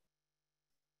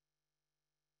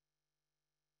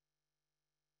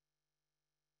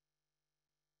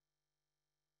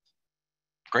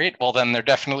 Great. Well, then there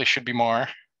definitely should be more.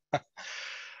 Let's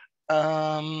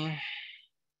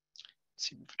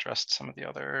see, we've addressed some of the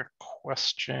other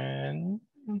questions.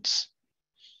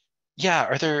 Yeah,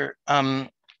 are there,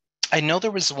 I know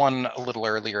there was one a little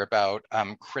earlier about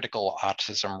critical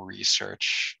autism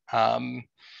research.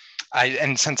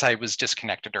 And since I was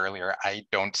disconnected earlier, I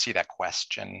don't see that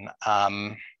question.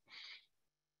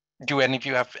 Do any of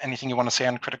you have anything you want to say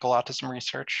on critical autism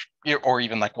research, or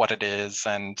even like what it is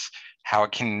and how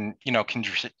it can,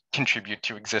 contribute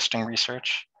to existing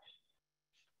research?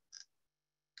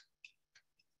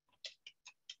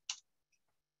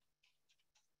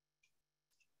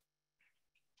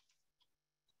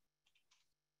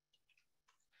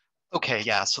 Okay,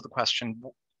 yeah, so the question,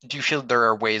 do you feel there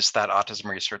are ways that autism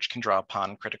research can draw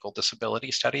upon critical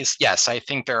disability studies? Yes, I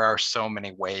think there are so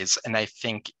many ways. And I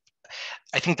think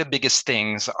the biggest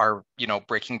things are,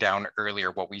 breaking down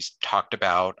earlier what we talked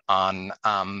about on,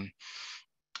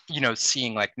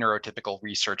 seeing like neurotypical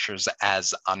researchers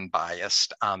as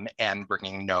unbiased and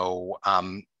bringing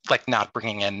not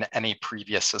bringing in any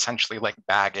previous essentially like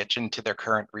baggage into their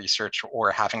current research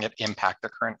or having it impact their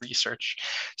current research.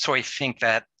 So I think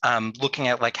that looking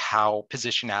at like how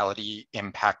positionality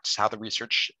impacts how the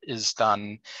research is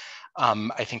done,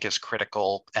 I think is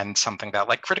critical and something that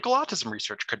like critical autism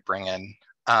research could bring in.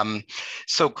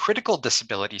 So critical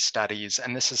disability studies,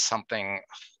 and this is something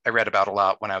I read about a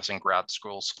lot when I was in grad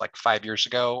school, so like 5 years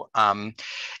ago.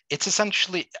 It's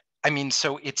essentially,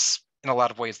 so it's in a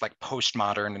lot of ways like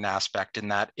postmodern in aspect in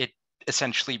that it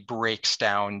essentially breaks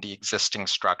down the existing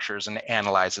structures and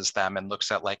analyzes them and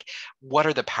looks at like what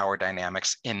are the power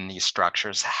dynamics in these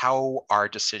structures, how are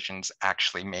decisions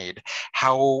actually made,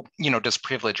 how does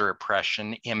privilege or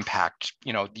oppression impact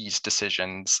these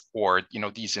decisions or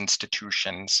these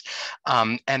institutions,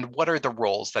 and what are the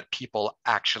roles that people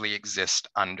actually exist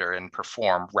under and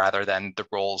perform rather than the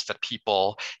roles that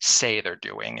people say they're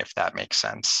doing, if that makes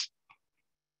sense.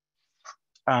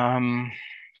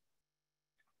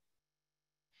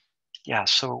 Yeah,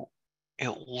 so it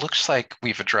looks like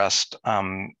we've addressed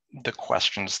the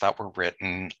questions that were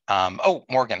written. Oh,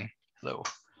 Morgan, hello.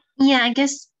 Yeah, I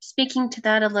guess speaking to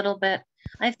that a little bit,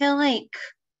 I feel like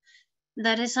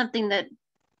that is something that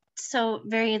so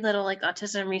very little like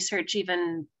autism research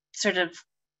even sort of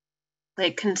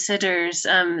like considers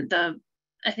the,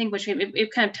 I think, which we've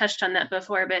kind of touched on that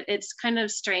before, but it's kind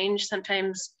of strange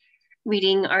sometimes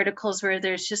reading articles where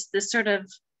there's just this sort of,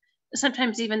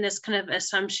 sometimes even this kind of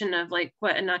assumption of like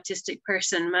what an autistic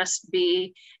person must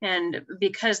be, and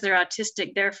because they're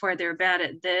autistic therefore they're bad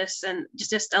at this, and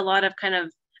just a lot of kind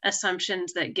of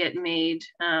assumptions that get made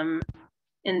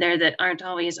in there that aren't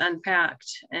always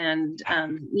unpacked. And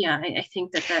yeah, I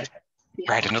think that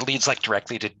Right, and it leads like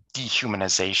directly to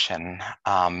dehumanization,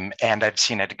 and I've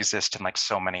seen it exist in like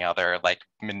so many other like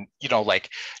like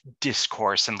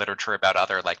discourse and literature about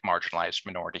other like marginalized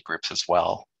minority groups as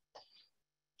well.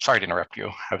 Sorry to interrupt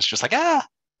you. I was just like, ah.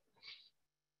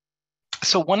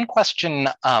 So one question,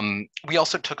 we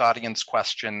also took audience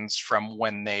questions from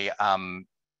when they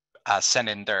sent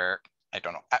in their, I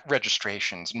don't know,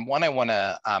 registrations. And one I want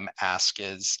to ask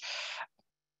is,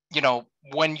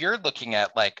 when you're looking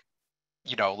at like,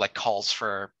 like calls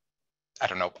for, I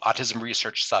don't know, autism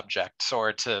research subjects,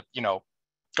 or to,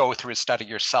 go through a study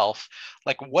yourself,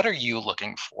 like what are you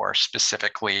looking for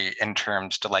specifically in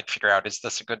terms to like figure out, is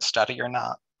this a good study or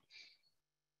not?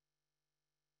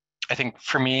 I think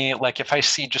for me, like if I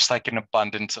see just like an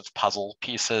abundance of puzzle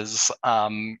pieces,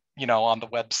 on the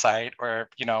website or,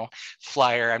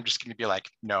 flyer, I'm just going to be like,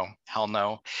 no, hell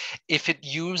no. If it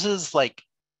uses like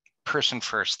person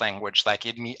first language, like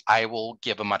I will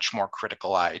give a much more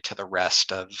critical eye to the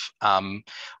rest of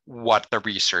what the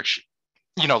research,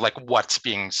 like what's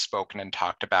being spoken and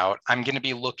talked about. I'm going to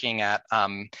be looking at,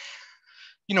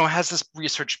 has this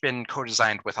research been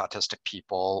co-designed with autistic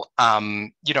people?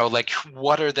 Like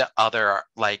what are the other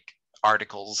like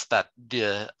articles that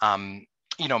the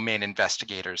main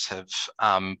investigators have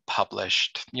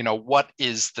published? What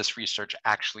is this research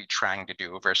actually trying to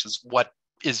do versus what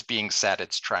is being said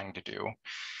it's trying to do?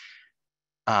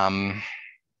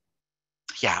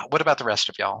 Yeah, what about the rest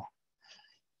of y'all?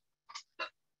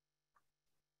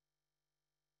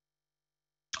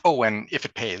 Oh, and if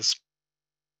it pays.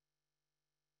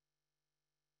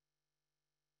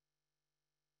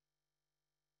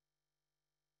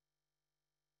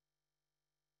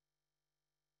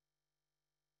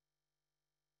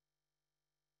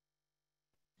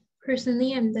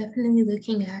 Personally, I'm definitely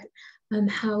looking at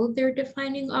how they're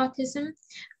defining autism.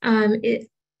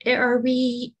 Are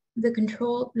we the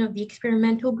control, no, the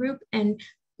experimental group, and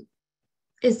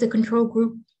is the control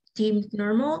group deemed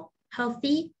normal,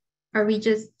 healthy? Are we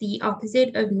just the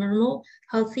opposite of normal,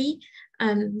 healthy?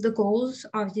 The goals,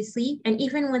 obviously, and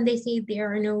even when they say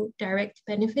there are no direct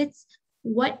benefits,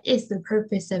 what is the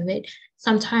purpose of it?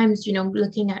 Sometimes,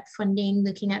 looking at funding,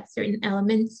 looking at certain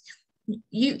elements,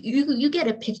 you get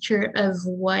a picture of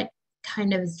what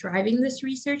kind of is driving this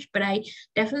research, but I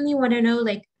definitely want to know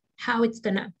like how it's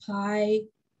going to apply,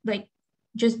 like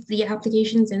just the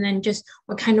applications, and then just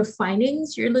what kind of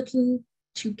findings you're looking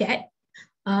to get,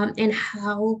 and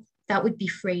how that would be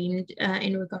framed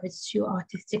in regards to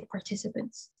autistic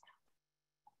participants.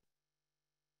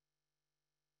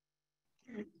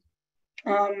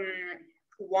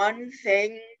 One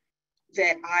thing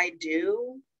that I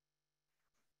do,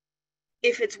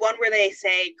 if it's one where they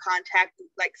say contact,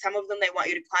 like some of them, they want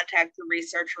you to contact the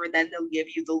researcher and then they'll give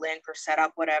you the link or set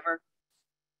up whatever.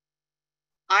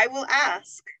 I will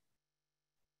ask,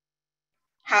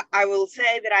 I will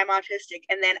say that I'm autistic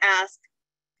and then ask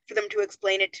for them to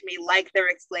explain it to me like they're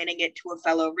explaining it to a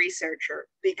fellow researcher,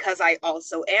 because I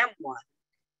also am one.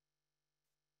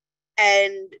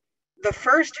 And the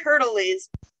first hurdle is,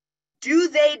 do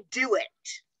they do it?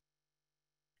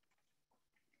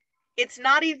 It's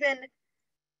not even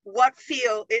what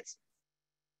field, it's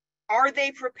are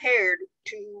they prepared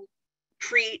to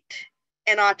treat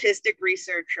an autistic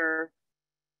researcher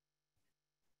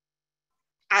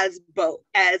as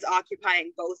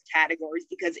occupying both categories?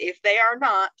 Because if they are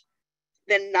not,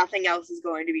 then nothing else is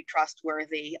going to be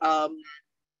trustworthy.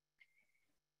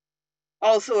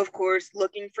 Also, of course,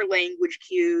 looking for language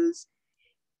cues,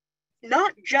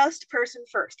 not just person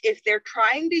first. If they're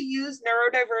trying to use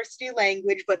neurodiversity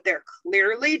language, but they're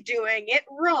clearly doing it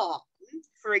wrong,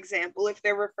 for example, if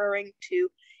they're referring to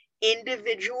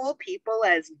individual people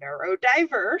as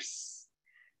neurodiverse,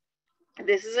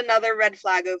 this is another red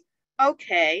flag of,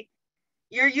 okay,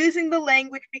 you're using the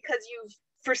language because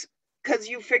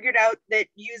you figured out that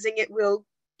using it will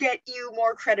get you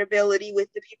more credibility with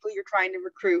the people you're trying to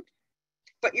recruit,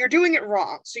 but you're doing it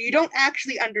wrong, so you don't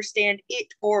actually understand it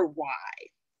or why.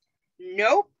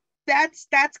 Nope, that's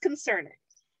concerning.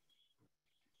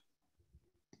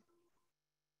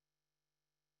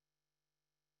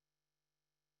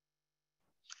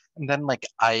 And then like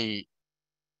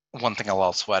one thing I'll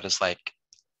also add is like,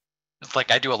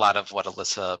 like I do a lot of what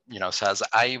Alyssa, says.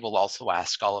 I will also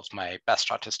ask all of my best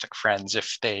autistic friends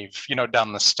if they've,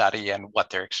 done the study and what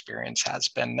their experience has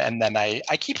been. And then I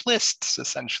keep lists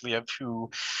essentially of who,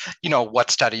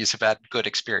 what studies have had good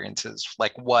experiences,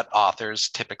 like what authors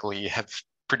typically have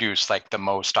produced like the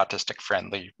most autistic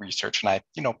friendly research. And I,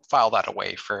 file that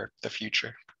away for the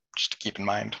future, just to keep in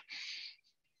mind.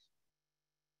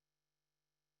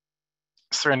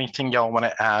 Is there anything y'all want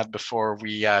to add before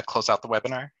we close out the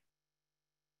webinar?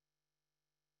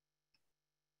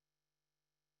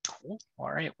 Cool.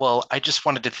 All right. Well, I just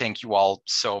wanted to thank you all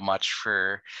so much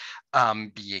for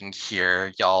being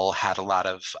here. Y'all had a lot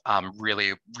of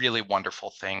really, really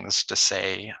wonderful things to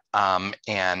say.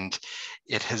 And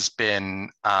it has been,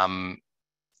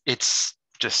 it's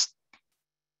just,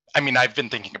 I mean, I've been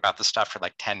thinking about this stuff for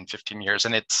like 10, 15 years,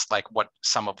 and it's like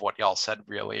some of what y'all said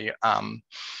really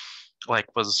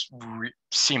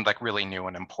seemed like really new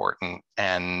and important,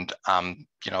 and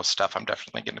stuff I'm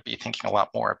definitely going to be thinking a lot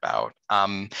more about.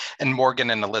 And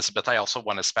Morgan and Elizabeth, I also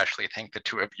want to especially thank the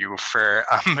two of you for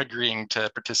agreeing to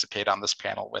participate on this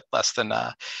panel with less than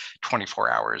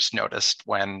 24 hours notice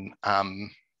when the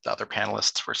other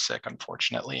panelists were sick,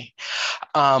 unfortunately.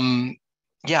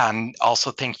 Yeah, and also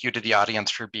thank you to the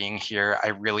audience for being here. I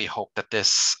really hope that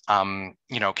this, can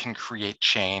create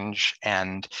change.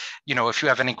 And, if you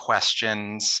have any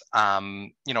questions,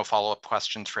 follow-up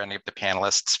questions for any of the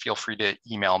panelists, feel free to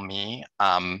email me.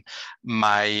 I'm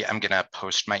going to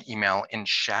post my email in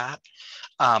chat.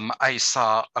 I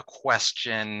saw a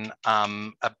question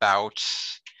about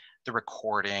the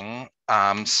recording.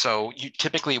 So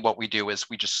typically what we do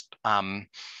is we just,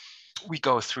 we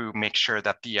go through, make sure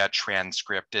that the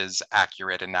transcript is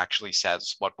accurate and actually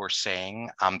says what we're saying.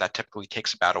 That typically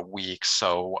takes about a week.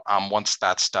 So once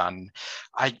that's done,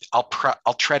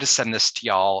 I'll try to send this to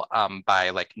y'all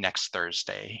by like next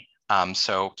Thursday.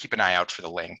 So keep an eye out for the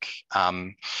link.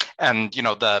 And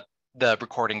the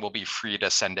recording will be free to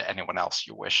send to anyone else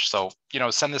you wish. So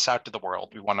send this out to the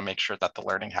world. We want to make sure that the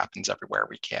learning happens everywhere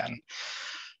we can.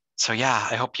 So yeah,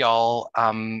 I hope y'all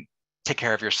take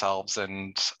care of yourselves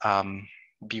and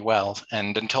be well.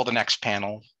 And until the next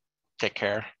panel, take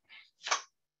care.